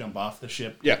shades jump off the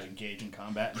ship? Yeah. To engage in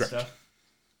combat and Correct. stuff?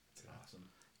 Awesome.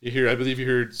 I believe you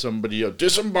heard somebody yell,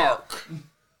 "Disembark!"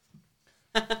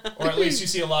 Or at least you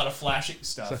see a lot of flashing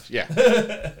stuff. Yeah.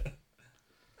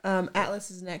 Atlas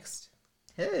is next.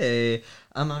 Hey,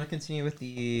 I'm gonna continue with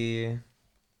the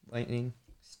lightning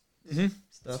stuff.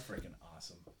 That's freaking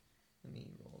awesome. Let me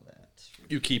roll that.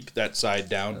 You keep that side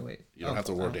down. Oh, wait. You don't have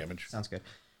to roll damage. Sounds good.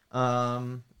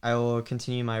 I will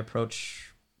continue my approach.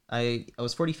 I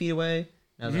was 40 feet away.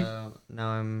 Now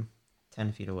I'm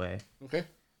 10 feet away. Okay.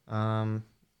 I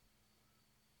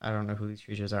don't know who these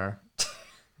creatures are.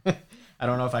 I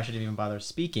don't know if I should even bother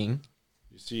speaking.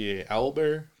 You see a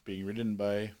owlbear being ridden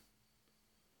by a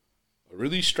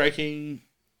really striking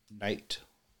knight.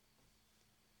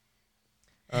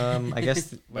 I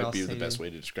guess Might be the best way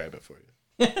to describe it for you.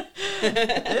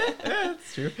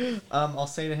 That's true. I'll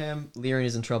say to him, Lyrian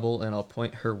is in trouble, and I'll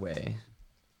point her way.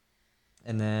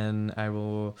 And then I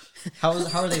will... How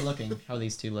are they looking? How are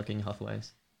these two looking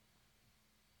health-wise?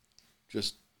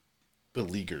 Just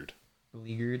beleaguered.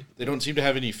 Beleaguered? They don't seem to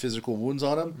have any physical wounds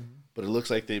on them, but it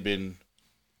looks like they've been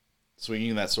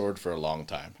swinging that sword for a long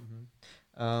time.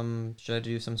 Should I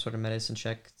do some sort of medicine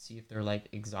check, see if they're like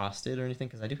exhausted or anything?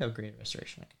 Because I do have great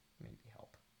restoration. I can maybe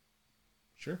help.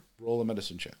 Sure. Roll a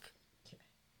medicine check.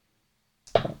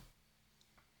 I don't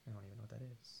even know what that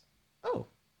is. Oh,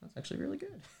 that's actually really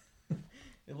good.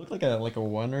 It looked like a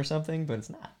 1 or something, but it's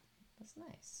not. That's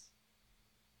nice.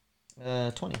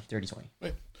 Dirty 20.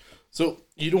 Right. So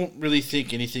you don't really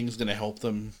think anything's going to help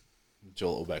them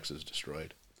until Obex is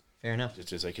destroyed. Fair enough. It's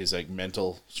just like his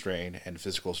mental strain and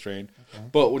physical strain. Okay.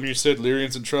 But when you said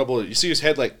Lyrian's in trouble, you see his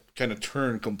head kind of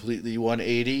turn completely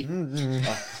 180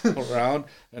 around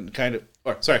and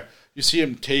you see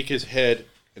him take his head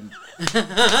and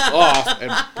off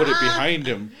and put it behind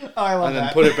him, and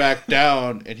then put it back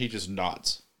down, and he just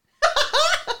nods.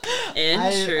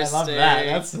 Interesting. I love that.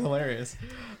 That's hilarious.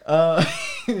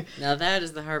 Now that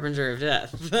is the harbinger of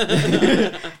death.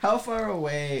 How far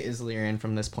away is Lyrian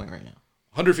from this point right now?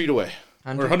 100 feet away.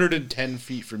 100? Or 110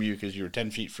 feet from you, because you were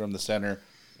 10 feet from the center,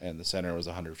 and the center was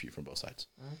 100 feet from both sides.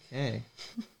 Okay.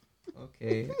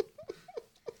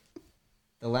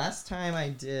 The last time I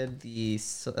did the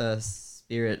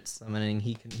spirit summoning,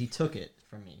 he took it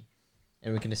from me.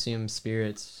 And we can assume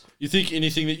spirits... You think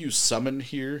anything that you summon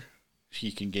here,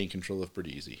 he can gain control of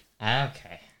pretty easy.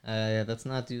 Okay. Let's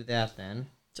not do that then.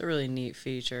 It's a really neat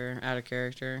feature, out of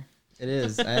character. It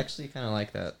is. I actually kind of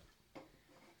like that.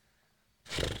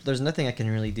 There's nothing I can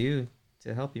really do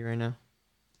to help you right now.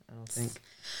 I don't think.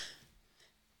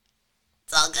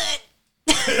 It's all good.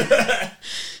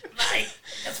 Fine.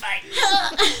 That's fine.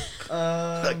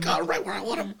 I got right where I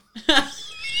want him.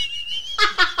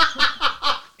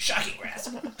 Shocking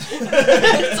grasp.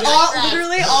 It's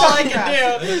literally all I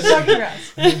can do. Shocking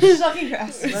grasp. Shocking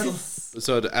grasp.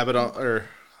 So Abaddon, or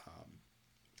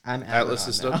I'm Atlas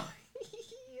is done.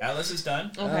 Atlas is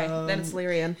done. Okay, then it's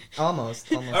Lyrian.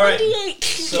 Almost. All right.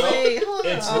 So Wait, hold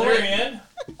it's on. Lyrian.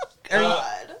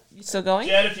 You still going?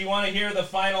 Jed, if you want to hear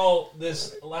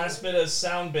this last bit of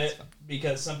sound bit,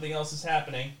 because something else is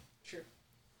happening. Sure.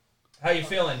 How you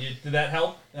feeling? Did that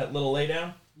help? That little lay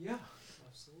down? Yeah,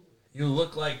 absolutely. You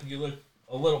look a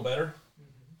little better.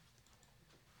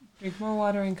 Drink more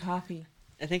water and coffee.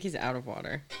 I think he's out of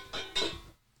water.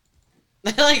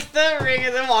 I like the ring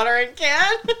of the watering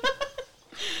can.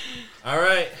 All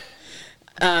right.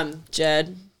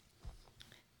 Jed.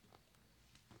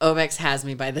 Obex has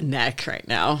me by the neck right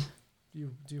now.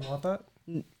 Do you want that?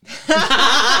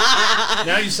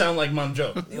 Now you sound like Mom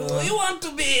Joe. You want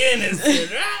to be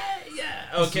innocent, right? Yeah.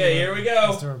 Okay, here we go.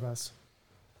 Let's do our best.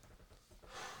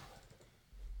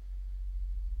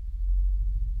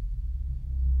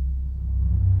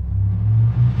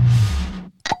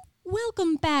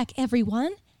 Welcome back,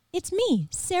 everyone. It's me,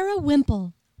 Sarah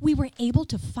Wimple. We were able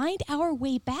to find our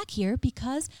way back here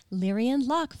because Lyrian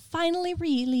Locke finally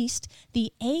released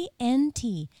the ANT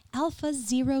Alpha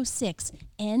 06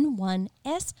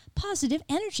 N1S positive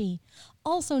energy,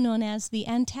 also known as the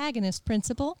antagonist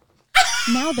principle.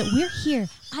 Now that we're here,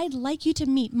 I'd like you to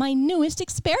meet my newest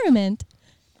experiment,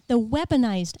 the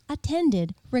weaponized,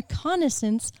 attended,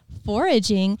 reconnaissance,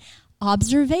 foraging,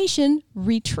 observation,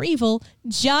 retrieval,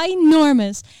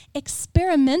 ginormous,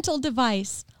 experimental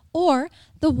device, or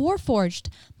the Warforged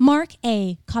Mark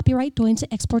A, copyright Doinza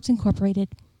Exports Incorporated.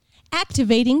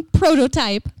 Activating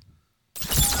prototype.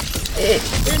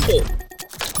 Wimple!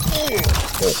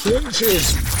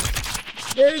 Pinches!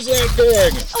 Where's that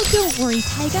going? Oh, don't worry,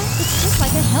 Tyga. It's just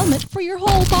like a helmet for your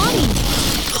whole body.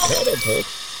 Catapult?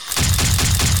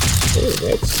 Oh,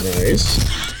 that's nice.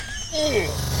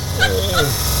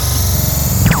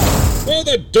 Where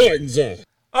the Doinza?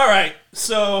 All right.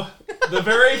 So the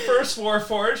very first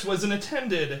Warforged was an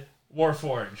attended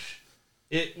Warforged.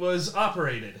 It was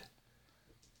operated.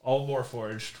 All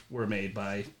Warforged were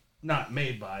not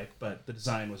made by, but the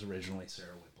design was originally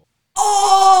Sarah Whipple.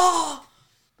 Oh!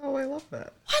 Oh, I love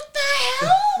that. What the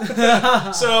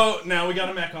hell? So now we got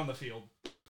a mech on the field.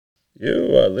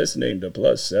 You are listening to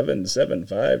Plus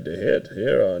 775 to hit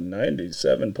here on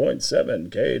 97.7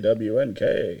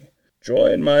 KWNK.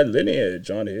 Join my lineage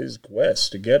on his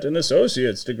quest to get an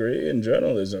associate's degree in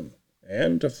journalism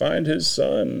and to find his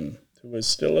son, who is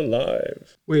still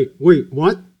alive. Wait,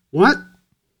 what? What?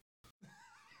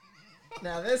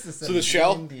 Now this is So the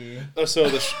shell, so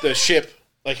the ship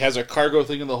has a cargo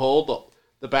thing in the hold.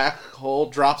 The back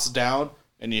hold drops down,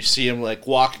 and you see him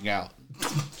walking out,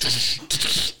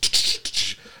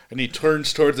 and he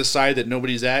turns towards the side that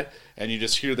nobody's at, and you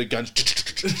just hear the guns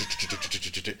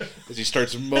as he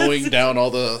starts mowing down all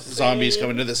the zombies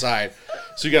coming to the side.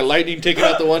 So you got lightning taking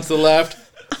out the ones to the left,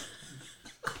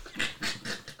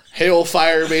 hail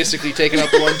fire basically taking out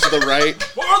the ones to the right.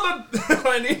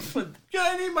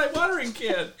 I need my watering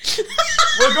can.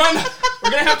 We're gonna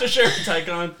have to share it,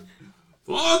 Tycon.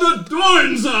 For the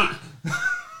Doinza!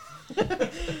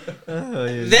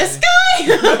 This guy?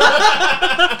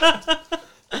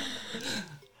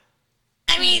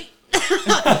 I mean...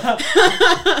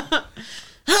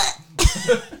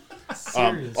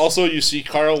 Also, you see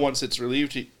Carl, once it's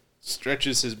relieved,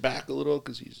 stretches his back a little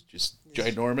because he's just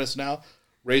ginormous now.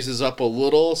 Raises up a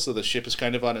little so the ship is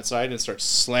kind of on its side and starts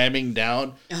slamming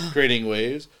down, creating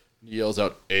waves. He yells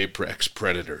out, "Apex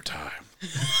Predator time."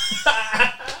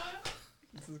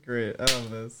 This is great. I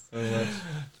love this so much.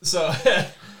 So,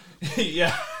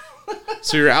 yeah.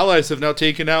 So your allies have now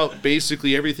taken out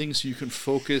basically everything so you can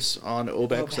focus on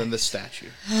Obex and the statue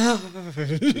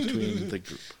between the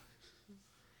group.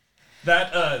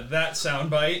 That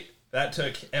soundbite, that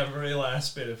took every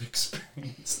last bit of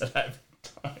experience that I've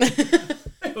done.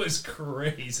 It was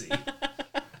crazy.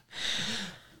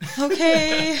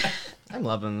 Okay. I'm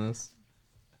loving this.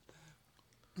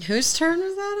 Whose turn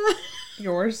was that on?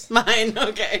 Yours. Mine,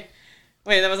 okay.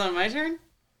 Wait, that was on my turn?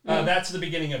 That's the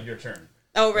beginning of your turn.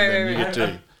 Oh,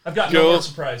 right. I've got no more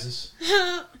surprises.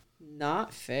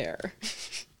 Not fair.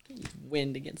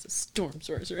 Wind against a storm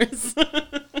sorceress.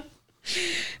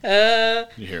 You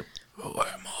hear, "Who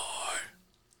am I?"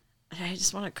 I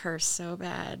just want to curse so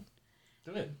bad.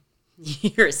 Do it.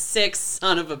 You're a sick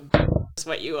son of a that's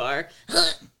what you are.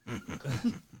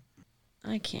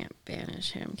 I can't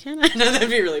banish him, can I? No, that'd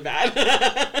be really bad.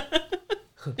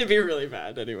 It'd be really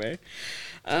bad anyway.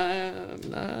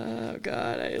 Oh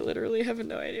god, I literally have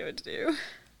no idea what to do.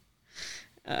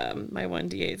 My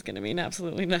 1d8 is going to mean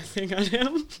absolutely nothing on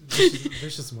him.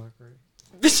 Vicious mockery.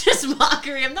 Vicious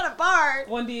mockery. I'm not a bard.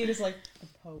 1d8 is like a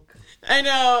poke. I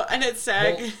know, and it's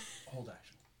sad. Hold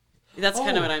action. That's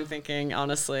kind of what I'm thinking,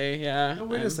 honestly. Yeah. Oh,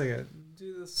 wait a second.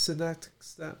 Do the synaptic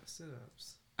synapse.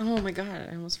 Oh my god,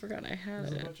 I almost forgot I had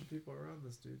There's it. a bunch of people around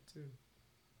this dude, too.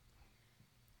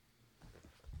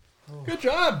 Oh. Good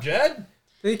job, Jed.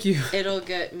 Thank you. It'll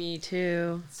get me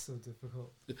too. It's so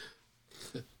difficult.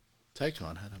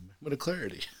 Tychon had a moment of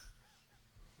clarity.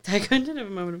 Tychon did have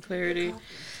a moment of clarity.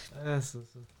 Yes.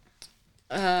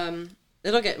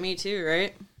 It'll get me too,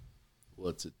 right?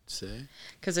 What's it say?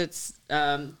 Because it's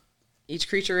each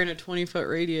creature in a 20-foot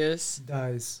radius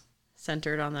dies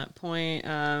centered on that point.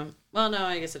 Well, no,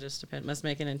 I guess it just depends. Must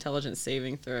make an intelligence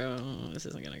saving throw. Oh, this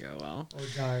isn't gonna go well. Or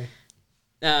die.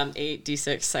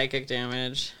 8d6 psychic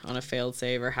damage on a failed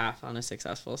save or half on a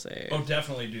successful save. Oh,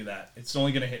 definitely do that. It's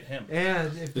only going to hit him.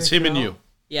 And if it's they him fail, and you.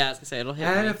 Yeah, I was going to say, it'll hit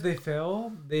And me. if they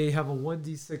fail, they have a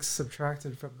 1d6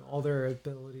 subtracted from all their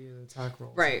ability and attack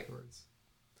rolls. Right. Afterwards.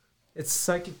 It's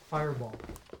Psychic Fireball.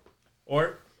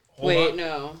 Or, Wait,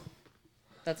 no.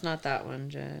 That's not that one,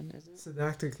 Jen, is it?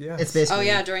 Synaptic, yeah. It's basically... Oh,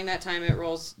 yeah, during that time it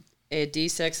rolls a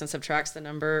d6 and subtracts the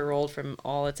number rolled from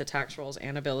all its attacks rolls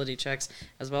and ability checks,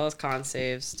 as well as con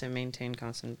saves to maintain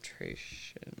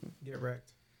concentration. Get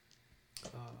wrecked.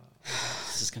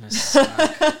 This is going to suck.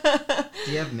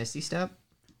 Do you have Misty Step?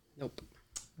 Nope.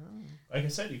 Oh. Like I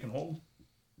said, you can hold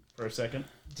for a second.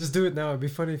 Just do it now. It'd be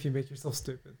funny if you make yourself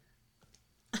stupid.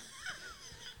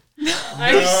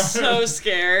 I'm so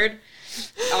scared.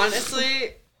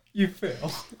 Honestly. You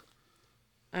fail.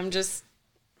 I'm just...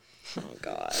 Oh,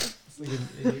 God. It's like an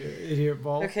idiot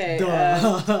ball. Okay.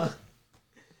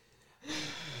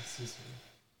 Excuse me.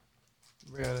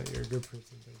 Rihanna, you're a good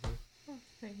person. Thank you. Oh,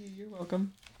 thank you. You're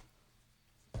welcome.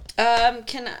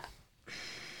 Can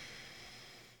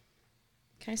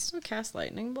I still cast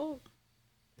Lightning Bolt?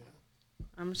 Yeah.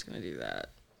 I'm just going to do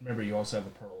that. Remember, you also have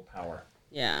the Pearl of Power.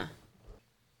 Yeah.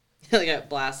 Like it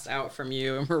blasts out from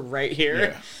you and we're right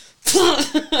here.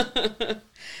 Yeah.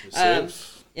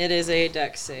 It is a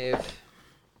dex save.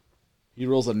 He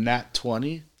rolls a nat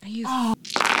 20. Are you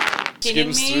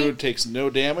skims through, takes no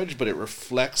damage, but it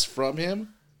reflects from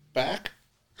him back.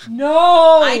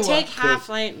 No! I take half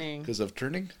lightning. Because of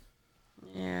turning?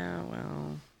 Yeah,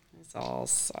 well, this all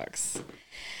sucks.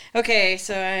 Okay,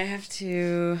 so I have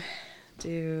to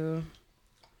do...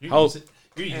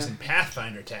 You're using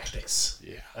Pathfinder tactics.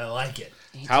 Yeah. I like it.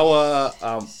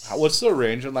 What's the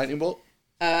range on Lightning Bolt?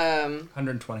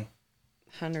 120.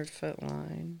 100-foot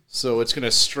line. So it's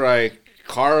gonna strike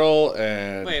Carl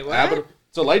and Wait, what? Abbott.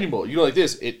 It's a lightning bolt. You go like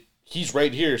this. He's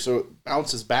right here, so it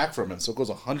bounces back from him, so it goes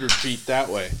 100 feet that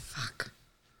way. Fuck.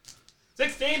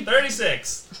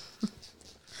 1636.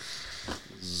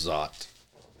 Zot.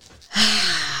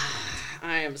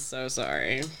 I am so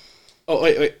sorry. Oh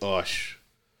wait. Oh,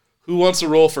 who wants to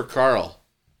roll for Carl?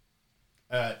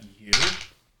 You.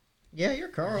 Yeah, you're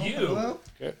Carl. You. Hello?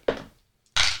 Okay.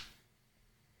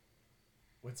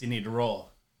 What's he need to roll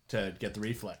to get the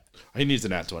reflect? He needs a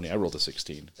nat 20. I rolled a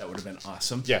 16. That would have been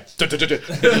awesome. Yeah.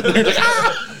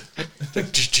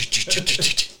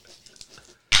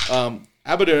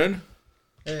 Abaddon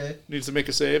needs to make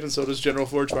a save, and so does General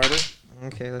Forge Farmer.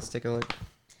 Okay, let's take a look.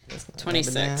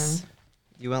 26. Abaddon.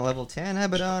 You want level 10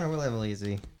 Abaddon or we're level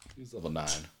easy? He's level 9.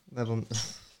 Level...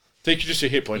 Take just your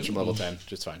hit points from level 10.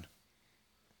 Just fine.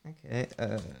 Okay.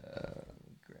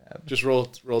 Grab. Just roll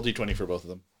d20 for both of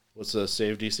them. What's the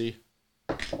save DC?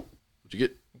 What'd you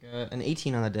get? Got an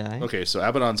 18 on the die. Okay, so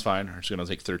Abaddon's fine. She's going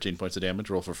to take 13 points of damage.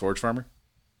 Roll for Forge Farmer.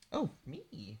 Oh,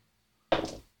 me. Ooh,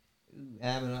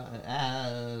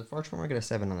 Abaddon. Forge Farmer got a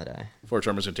 7 on the die. Forge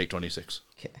Farmer's going to take 26.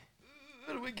 Okay.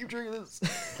 How do we keep track of this?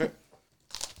 Okay.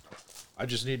 I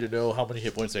just need to know how many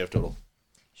hit points they have total.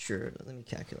 Sure, let me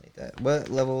calculate that.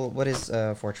 What is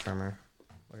Forge Farmer?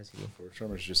 What is he? Forge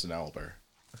Farmer's just an owlbear.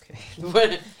 Okay.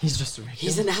 What? He's just a regular.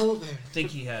 He's an owlbear. I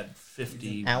think he had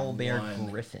 50.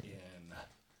 Owlbear Griffin.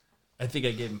 I think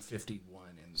I gave him 51.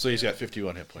 So he's got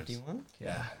 51 hit points. 51?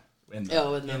 Yeah. In in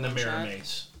the the mirror shot?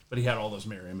 maze. But he had all those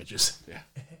mirror images. Yeah.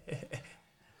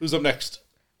 Who's up next?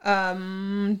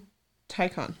 Tychon.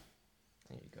 Tychon.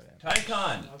 I'll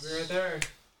be right there.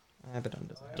 Abaddon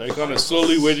doesn't. Tychon is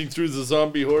slowly wading through the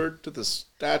zombie horde to the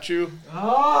statue.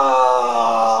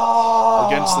 Oh!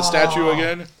 Against the statue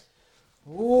again.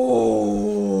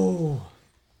 Ooh.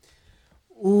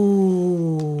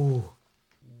 Ooh.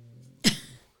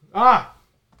 Ah!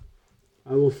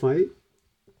 I will fight.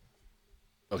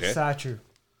 Okay. Statue.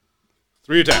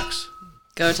 3 attacks.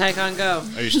 Go, Tychon, go.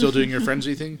 Are you still doing your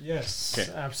frenzy thing? Yes,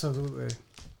 Okay. absolutely.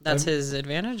 That's his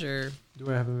advantage, or? Do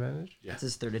I have advantage? Yeah. That's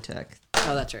his third attack.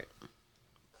 Oh, that's right.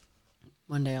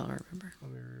 One day I'll remember.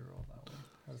 Let me reroll that one.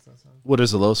 How does that sound? What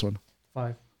is the lowest one?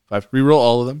 5. 5. Reroll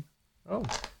all of them. Oh.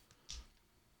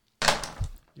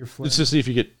 You're Let's flipping. just see if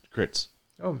you get crits.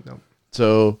 Oh, no.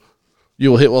 So you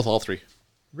will hit with all 3.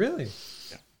 Really?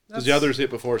 Yeah. Because the others hit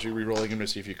before, so you're rerolling them to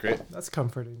see if you crit. That's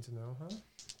comforting to know, huh?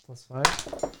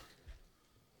 +5.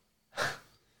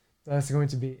 That's going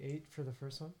to be 8 for the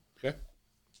first one. Okay.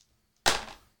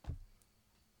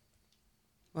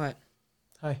 What?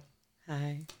 Hi.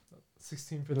 Hi.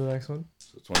 16 for the next one.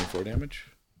 So 24 damage.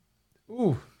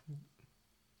 Ooh.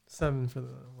 7 for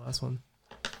the last one.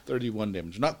 31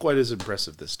 damage. Not quite as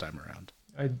impressive this time around.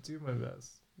 I do my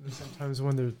best. And sometimes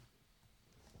when they're...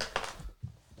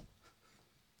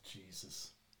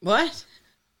 Jesus. What?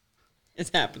 It's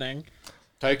happening.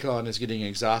 Tychon is getting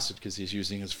exhausted because he's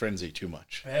using his frenzy too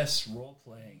much. Best role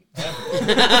playing ever.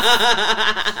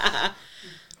 I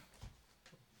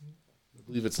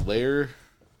believe it's Lair.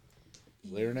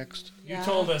 Lair next. You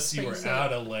told us you were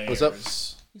out of layers. What's up?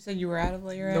 You said you were out of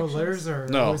layer No, actions? layers are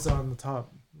No. always on the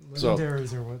top. So-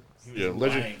 Legendaries are what... Yeah,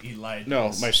 legend. lying. He lied to No,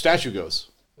 us. my statue goes.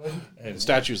 And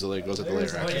statue's the leg goes at the layer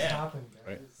Layers action. always yeah. happen,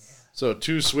 Right. guys. So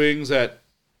 2 swings at.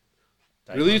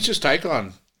 Really, it's just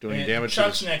Tychon doing And damage.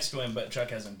 Chuck's to next to him, but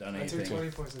Chuck hasn't done I took anything.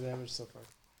 20 points of damage so far.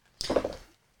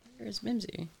 Where's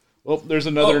Mimsy? Well, there's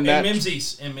another and nat.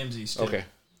 Mimsy's too. Okay.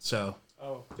 So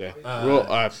Oh. Yeah. Roll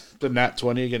the nat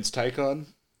 20 against Tychon.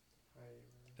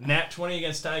 nat 20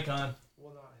 against Tychon.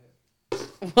 Will not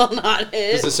hit. Will not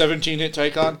hit. Does the 17 hit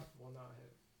Tychon? Will not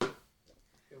hit.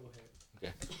 It will hit.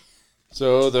 Okay.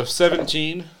 So the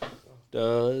 17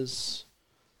 does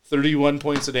 31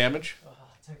 points of damage.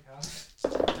 Take out.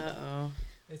 Uh-oh.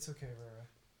 It's okay, Rara.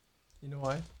 You know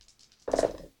why?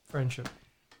 Friendship.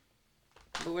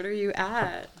 But what are you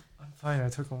at? I'm fine. I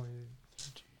took only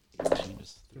 18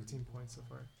 is 15 points so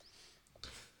far.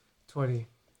 20.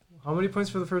 How many points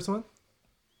for the first one?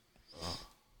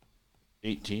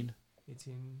 18.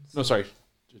 18. No, sorry.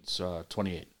 It's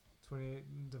 28.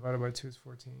 28 divided by 2 is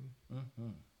 14.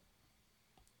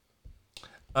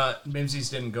 Mimsy's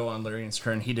didn't go on Larian's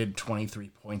turn. He did 23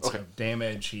 points Okay. of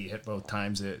damage. He hit both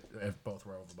times. Both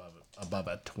were above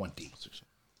a 20.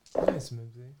 Nice,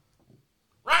 Mimsy.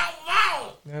 I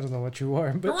don't know what you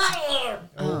are, but...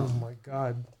 Oh my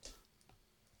god.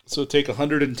 So take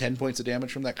 110 points of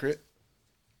damage from that crit.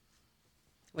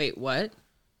 Wait, what?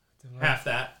 Half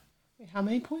that. Wait, how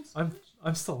many points?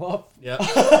 I'm still up. Yep.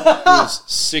 It was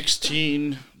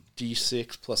 16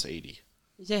 d6 plus 80.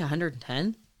 You say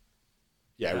 110?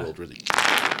 Yeah, I rolled really.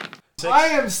 I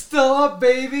am still up,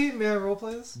 baby. May I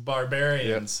roleplay this?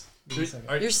 Barbarians.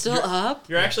 You're still up?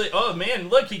 You're actually. Oh man,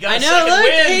 look, he got I a know, second look,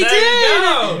 win. he There did. you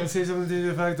I'm go. gonna say something to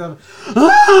the effect of...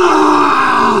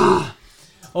 Ah!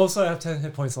 Also, I have 10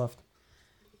 hit points left.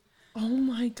 Oh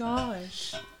my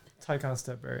gosh. Tychon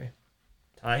Stepberry.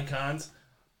 Tychons.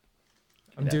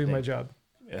 I'm doing my job.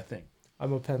 Yeah, thing.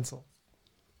 I'm a pencil.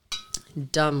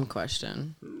 Dumb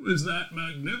question. Who is that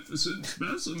magnificent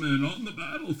specimen on the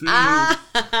battlefield?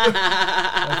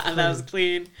 That was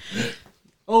clean.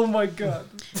 Oh my god.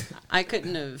 I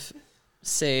couldn't have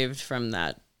saved from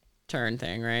that turn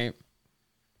thing, right?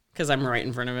 Because I'm right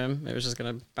in front of him. It was just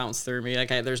going to bounce through me. Like,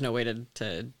 there's no way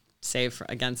to save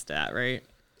against that, right?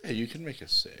 Yeah, you can make a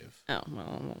save. Oh,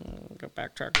 well, I'll go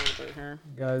backtrack a little bit here.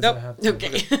 Guys, nope. I have to...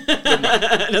 Okay.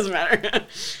 It doesn't matter.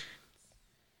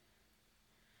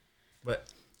 But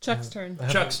Chuck's turn.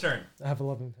 Chuck's turn. I have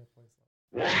 11 hit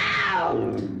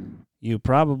points. You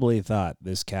probably thought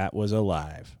this cat was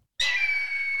alive.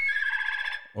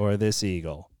 Or this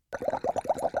eagle.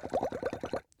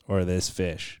 Or this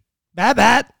fish.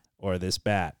 Bat! Or this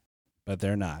bat. But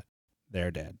they're not.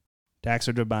 They're dead. Attacks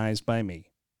are devised by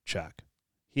me, Chuck.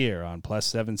 Here on plus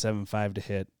 775 to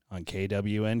hit on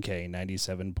KWNK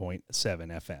 97.7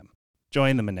 FM.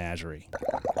 Join the menagerie.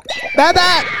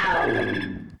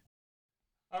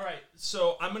 All right,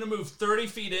 so I'm going to move 30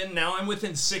 feet in. Now I'm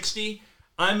within 60.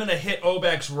 I'm going to hit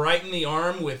Obex right in the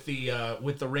arm with the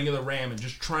Ring of the Ram and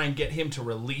just try and get him to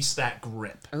release that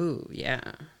grip. Oh,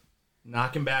 yeah.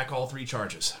 Knock him back all 3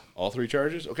 charges. All 3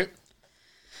 charges? Okay.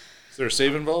 Is there a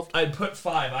save involved? I'd put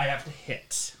 5. I have to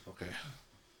hit. Okay.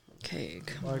 Okay,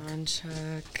 come on,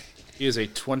 Chuck. He is a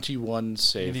 21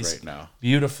 save These right now.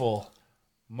 Beautiful,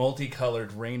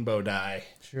 multicolored rainbow die.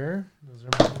 Sure. Those are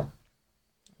mine.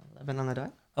 11 on the die.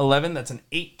 11, that's an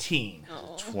 18.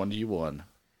 21.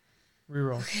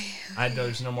 Reroll.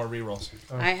 There's no more rerolls.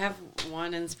 I have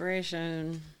 1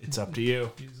 inspiration. It's up to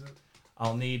you.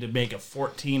 I'll need to make a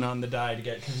 14 on the die to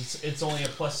get, because it's only a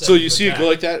plus 7. So you see it go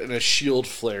like that, and a shield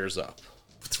flares up.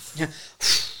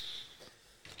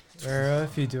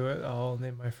 If you do it, I'll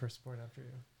name my firstborn after you.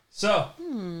 So,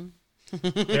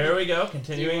 there we go.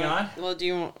 Continuing on. Well, do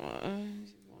you want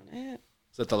it?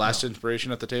 Is that the last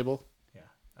inspiration at the table? Yeah,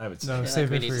 I would say. No, Yeah,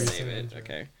 save we it need for to you. save it.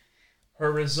 Okay.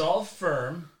 Her resolve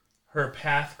firm, her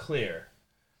path clear,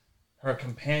 her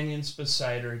companions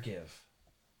beside her give.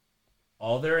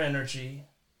 All their energy,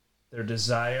 their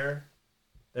desire,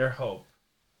 their hope,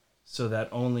 so that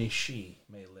only she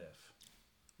may live.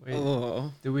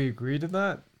 Wait, did we agree to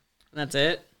that? That's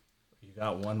it? You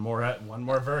got one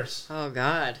more verse. Oh,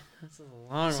 God. That's a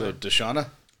long So, one. Deshauna?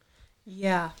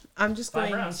 Yeah, I'm just 5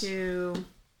 going rounds. to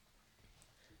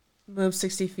move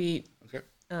 60 feet. Okay.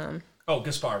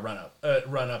 Gaspar, run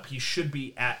up. He should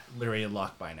be at Lyrian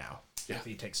Lock by now. Yeah. If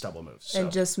he takes double moves. So.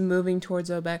 And just moving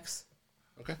towards Obex.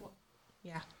 Okay.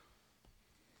 Yeah.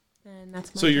 And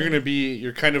that's my So you're turn. going to be,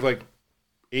 you're kind of like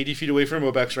 80 feet away from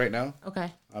Obex right now.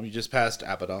 Okay. You just passed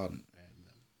Abaddon.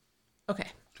 Okay.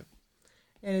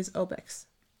 It is Obex.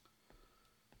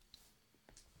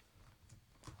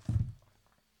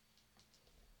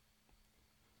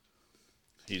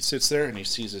 He sits there and he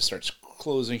sees it starts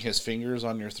closing his fingers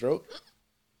on your throat.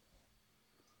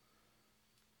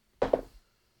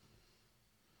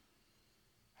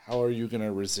 How are you going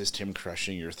to resist him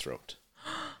crushing your throat?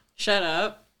 Shut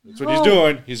up. That's what he's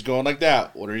doing. He's going like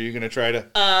that. What are you going to try to...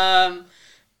 Oh,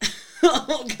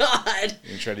 God.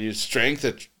 You try to use strength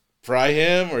to pry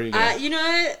him, or are you going You know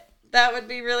what? That would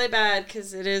be really bad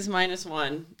because it is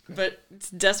 -1. But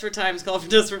it's desperate times call for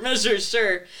desperate measures,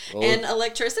 sure. Well, and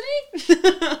electricity?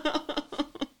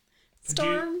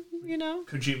 Storm, you know?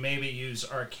 Could you maybe use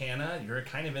Arcana? You're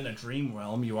kind of in a dream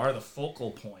realm. You are the focal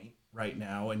point right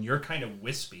now, and you're kind of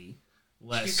wispy.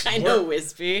 You're kind of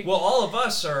wispy. Well, all of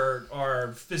us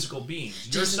are physical beings.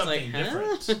 You're Jason's something like,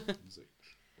 huh? different.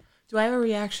 Do I have a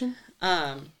reaction?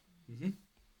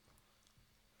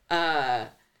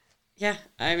 Yeah,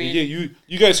 I mean... Yeah,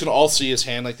 you guys can all see his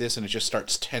hand like this, and it just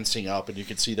starts tensing up, and you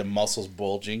can see the muscles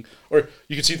bulging. Or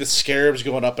you can see the scarabs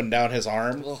going up and down his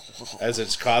arm as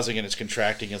it's causing and it's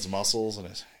contracting his muscles, and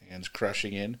his hands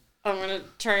crushing in. I'm going to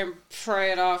try and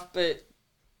pry it off, but...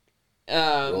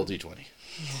 Roll D20.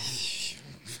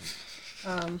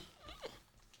 Come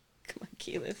on,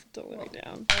 Keyleth, don't let me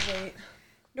down. Oh, wait.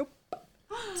 Nope.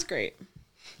 It's great.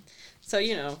 So,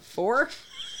 4?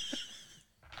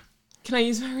 Can I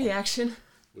use my reaction?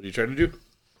 What are you trying to do?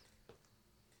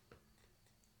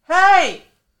 Hey!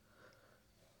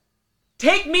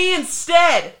 Take me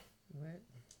instead!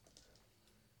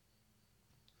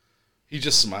 He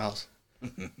just smiles.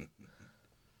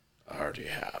 I already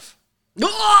have.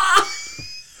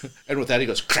 And with that, he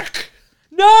goes, crack!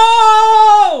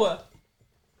 No!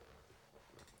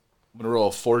 I'm going to roll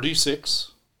a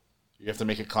 4d6. You have to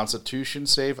make a constitution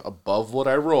save above what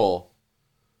I roll,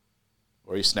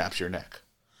 or he snaps your neck.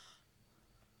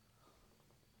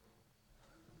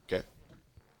 Okay.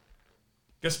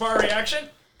 Gaspar reaction?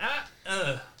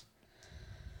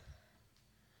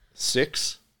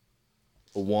 6,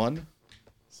 a 1,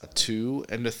 a 2,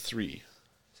 and a 3.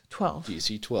 12.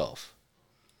 DC 12.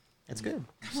 That's good.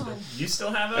 Come on. You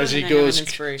still have As he I have an goes,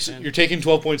 inspiration. you're taking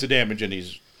 12 points of damage, and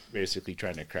he's basically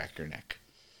trying to crack your neck.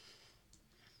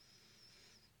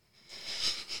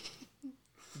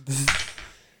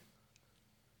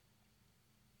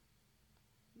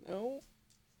 No.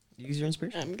 Use your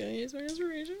inspiration. I'm going to use my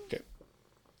inspiration. Okay.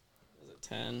 Was it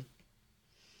 10?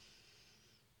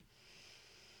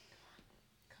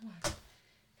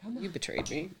 Come You betrayed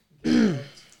me.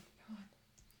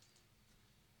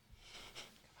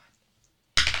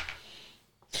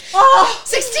 Oh,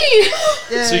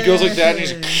 16! So he goes like that,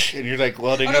 and you're like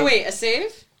welding. Oh, no, wait, a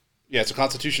save? Yeah, it's a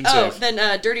Constitution Oh, save.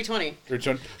 then dirty 20. Dirty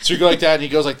 20. So you go like that, and he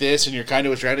goes like this, and you're kind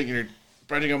of restraining, and you're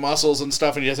bending your muscles and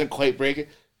stuff, and he doesn't quite break it.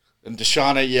 And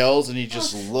Deshauna yells, and he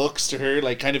just looks to her,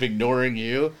 like kind of ignoring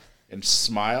you, and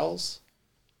smiles.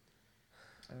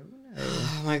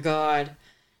 Oh my god.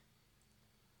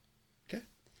 Okay.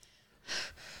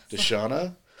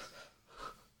 Deshauna,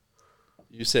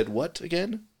 you said what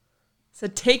again? So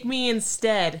take me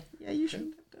instead. Yeah, you should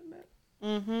have done that.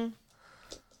 Mm-hmm.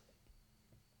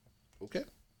 Okay.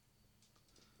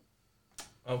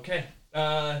 Okay.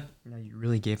 Now you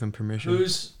really gave him permission.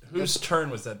 Whose turn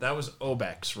was that? That was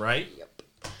Obex, right? Yep.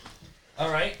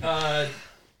 All right. How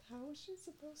was she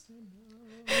supposed to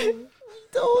know? We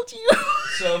told you.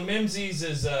 So Mimsy's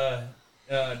is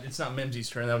it's not Mimsy's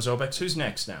turn. That was Obex. Who's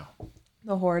next now?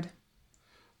 The Horde.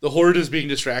 The Horde is being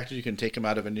distracted. You can take him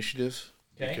out of initiative.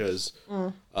 Okay. Because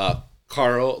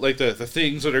Carl, like the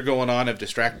things that are going on have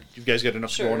distracted. You guys got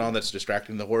enough Sure. going on that's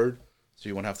distracting the Horde. So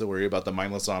you won't have to worry about the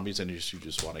mindless zombies, and you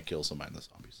just want to kill some mindless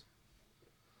zombies.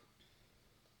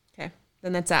 Okay.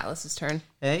 Then that's Atlas's turn.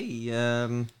 Hey,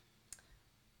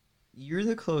 you're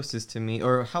the closest to me.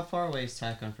 Or how far away is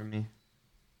Tacon from me?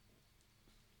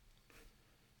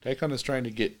 Tycon is trying to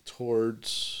get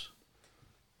towards...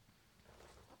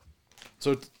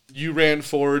 So you ran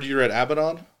forward, you're at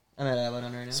Abaddon? I'm at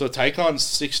Abaddon right now. So Tycon's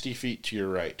 60 feet to your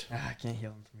right. I can't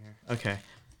heal him from here. Okay.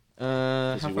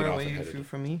 How he went far off away and are headed. you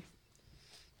from me?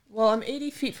 Well, I'm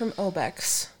 80 feet from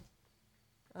Obex.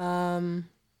 How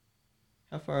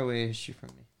far away is she from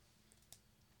me?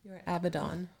 You're at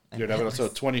Abaddon. You're at Abaddon, so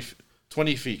 20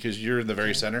 feet, because you're in the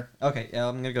very center. Okay,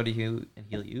 I'm going to go to you and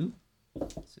heal you,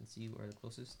 since you are the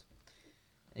closest.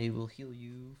 I will heal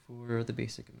you for the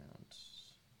basic amount.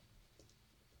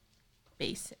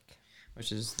 Basic.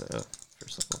 Which is the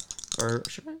first level. Or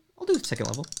should I? I'll do the second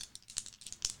level.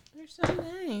 You're so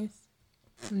nice.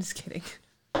 I'm just kidding.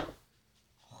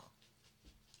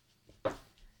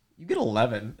 You get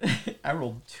 11. I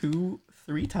rolled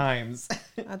 3 times.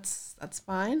 That's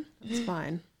fine. That's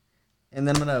fine. And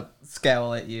then I'm going to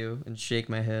scowl at you and shake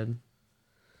my head.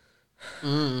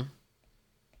 Mm.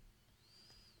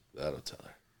 That'll tell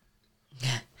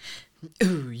her.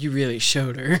 Ooh, you really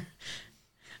showed her.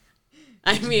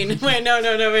 I mean, wait, no,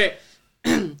 wait.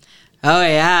 Oh,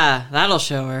 yeah, that'll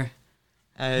show her.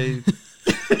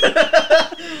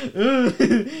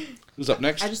 Who's up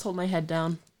next? I just hold my head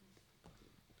down.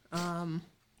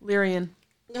 Lyrian.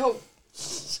 No.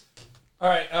 All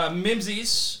right.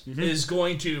 Mimsy's is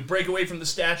going to break away from the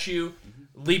statue,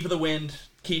 leap of the wind,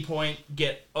 key point,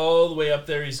 get all the way up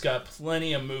there. He's got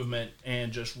plenty of movement,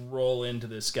 and just roll into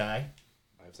this guy.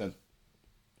 5-10.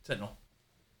 Sentinel.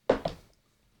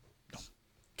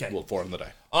 Okay. We'll 4 on the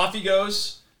die. Off he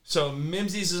goes. So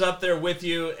Mimsy's is up there with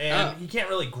you, and he can't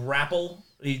really grapple.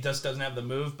 He just doesn't have the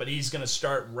move, but he's going to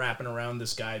start wrapping around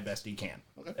this guy best he can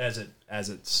as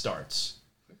it starts.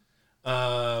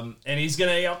 And he's going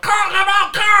to yell, "Carl, come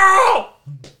on, Carl!"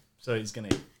 So he's going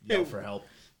to yell for help.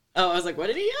 Oh, I was like, what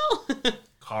did he yell?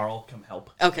 Carl, come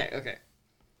help. Okay.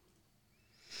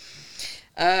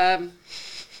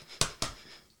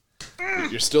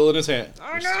 You're still in his hand.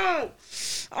 I know!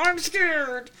 I'm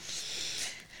scared!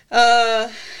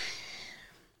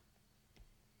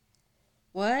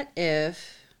 What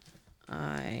if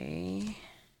I...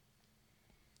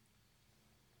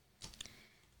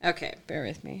 Okay, bear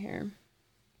with me here.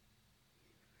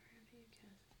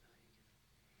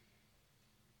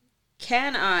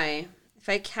 Can I, if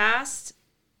I cast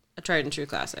a Tried and True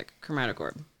Classic, Chromatic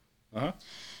Orb,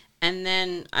 and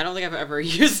then, I don't think I've ever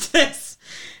used this,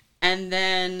 and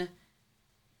then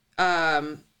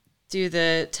do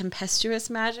the Tempestuous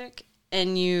Magic,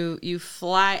 and you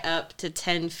fly up to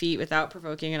 10 feet without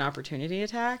provoking an opportunity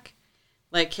attack?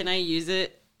 Like, can I use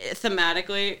it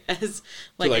thematically as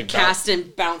like a cast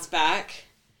and bounce back?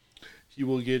 He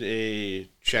will get a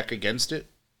check against it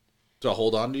to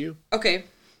hold on to you. Okay.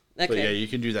 But yeah, you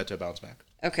can do that to bounce back.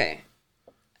 Okay.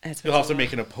 You'll have to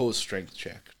make an opposed strength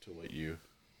check to let you...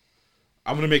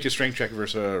 I'm going to make a strength check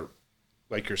versus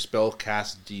like your spell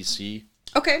cast DC.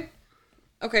 Okay.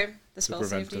 The spell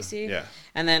save prevent DC. yeah.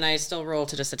 And then I still roll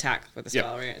to just attack with the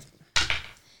spell,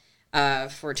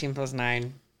 right? 14 plus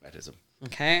 9. That is him.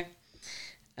 Okay.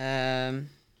 And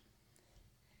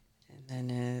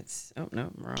then it's... Oh, no.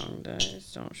 Wrong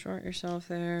dice. Don't short yourself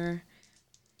there.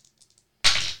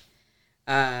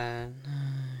 9...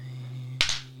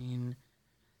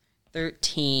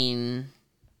 13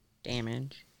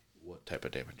 damage. What type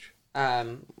of damage?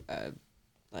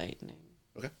 Lightning.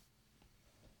 Okay.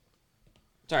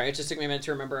 Sorry, it just took me a minute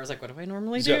to remember. I was like, what do I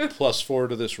normally He's do? got +4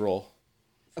 to this roll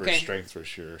for Okay. strength for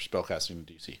your spellcasting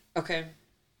DC. Okay.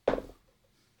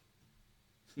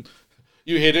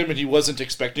 You hit him, and he wasn't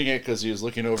expecting it because he was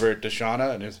looking over at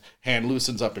Deshauna, and his hand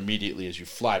loosens up immediately as you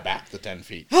fly back the 10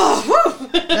 feet.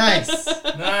 Nice.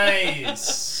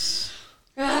 Nice.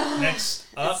 Next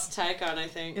up, It's Tycon, I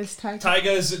think. It's Tycon.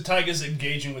 Tyga's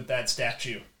engaging with that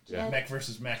statue. Yeah. Mech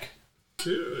versus mech.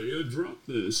 Here, you drop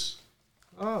this.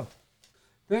 Oh,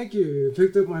 thank you. You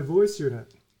picked up my voice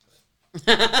unit.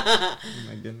 Oh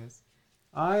my goodness.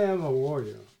 I am a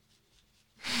warrior.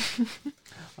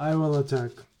 I will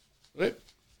attack. Okay.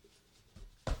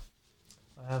 I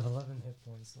have 11 hit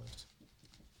points left.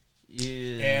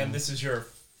 Yeah. And this is your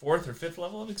 4th or 5th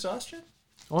level of exhaustion?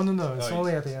 Oh, no. It's Oh,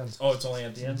 only at the end. Oh, it's only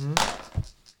at the end?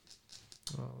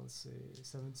 Oh, let's see.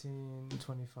 17,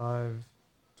 25,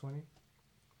 20.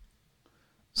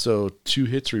 So 2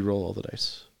 hits, re-roll all the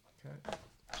dice. Okay.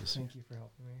 Just- Thank you for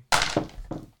helping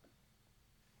me.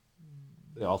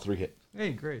 They all 3 hit.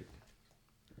 Hey, great.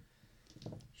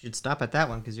 You should stop at that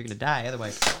one because you're going to die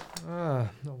otherwise. Ah,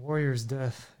 the warrior's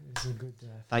death is a good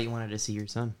death. Thought you wanted to see your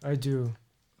son. I do.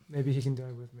 Maybe he can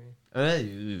die with me.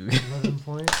 11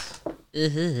 points.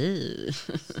 11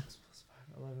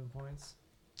 points.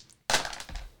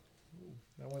 Ooh,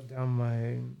 that went down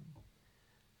my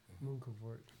moon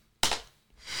covert.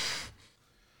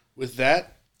 With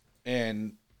that,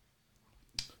 and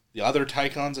the other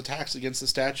Tycon's attacks against the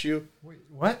statue, Wait,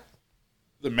 what?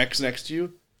 the mech's next to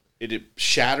you, it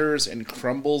shatters and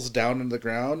crumbles down in the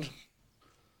ground.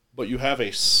 But you have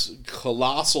a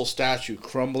colossal statue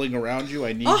crumbling around you.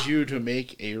 I need you to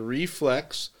make a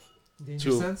reflex.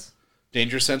 Danger sense?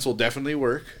 Danger sense will definitely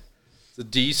work. The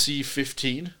DC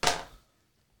 15. Let's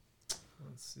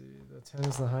see. The 10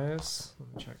 is the highest.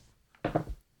 Let me check.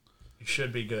 You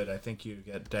should be good. I think you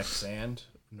get Dex and...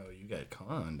 No, you get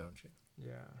Con, don't you?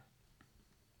 Yeah.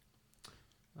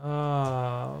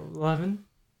 11.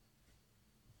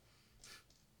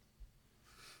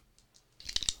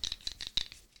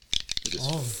 It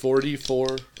is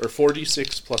 44 or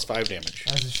 46 plus 5 damage.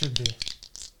 As it should be.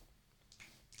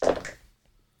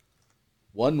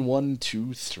 1, 1,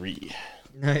 2, 3.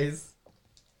 Nice.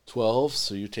 12,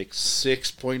 so you take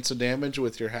 6 points of damage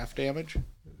with your half damage.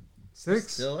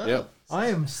 6? Still up. Yep. I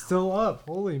am still up.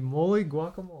 Holy moly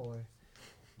guacamole.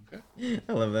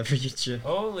 I love that for you, Chip.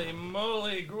 Holy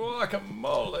moly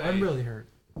guacamole. I'm really hurt.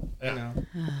 Yeah. I know.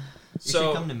 You So,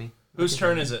 should come to me. whose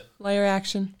turn is it? Layer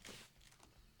action.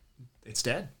 It's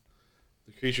dead.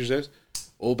 The creature says,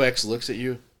 Obex looks at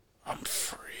you. I'm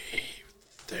free.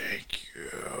 Thank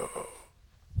you.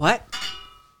 What?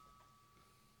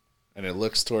 And it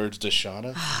looks towards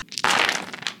Deshauna.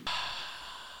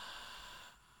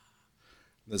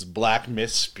 This black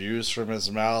mist spews from his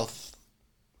mouth,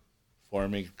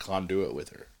 forming a conduit with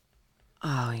her.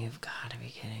 Oh, you've got to be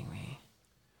kidding me.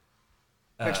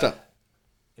 Next up.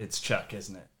 It's Chuck,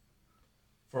 isn't it?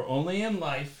 For only in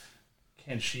life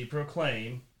can she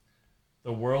proclaim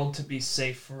the world to be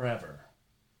safe forever.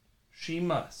 She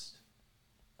must,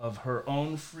 of her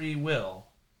own free will,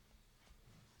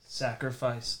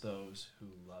 sacrifice those who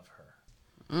love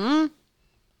her.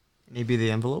 Maybe the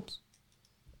envelopes?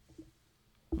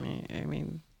 I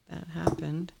mean, that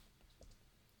happened.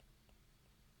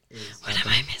 What am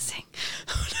I missing?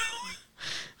 Oh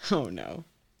no. Oh no.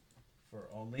 For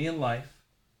only in life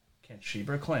can she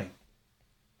proclaim,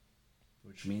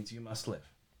 which means you must live.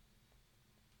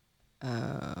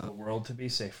 The world to be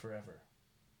safe forever.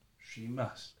 She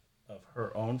must, of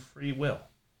her own free will,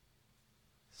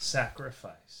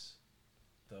 sacrifice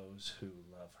those who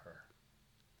love her.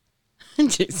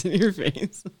 Jason, your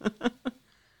face.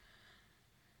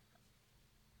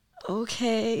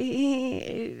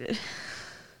 Okay.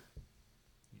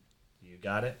 You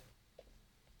got it?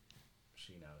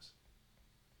 She knows.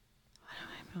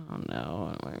 Oh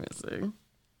no, what am I missing?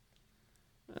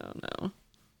 Oh no.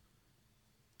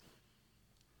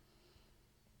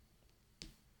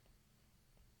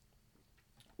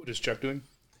 What is Chuck doing?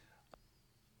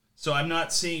 So I'm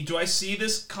not seeing... Do I see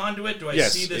this conduit? Do I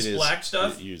Yes, see this it is. black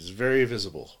stuff? It is very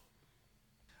visible.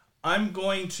 I'm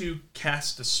going to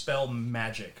cast a spell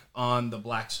magic on the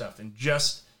black stuff and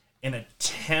just an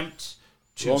attempt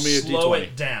to Roll me a slow D20.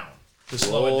 it down. To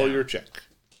slow Roll it down. your check.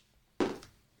 I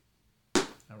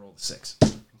rolled a 6.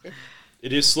 Okay.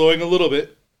 It is slowing a little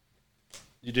bit.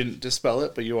 You didn't dispel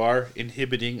it, but you are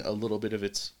inhibiting a little bit of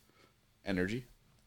its energy.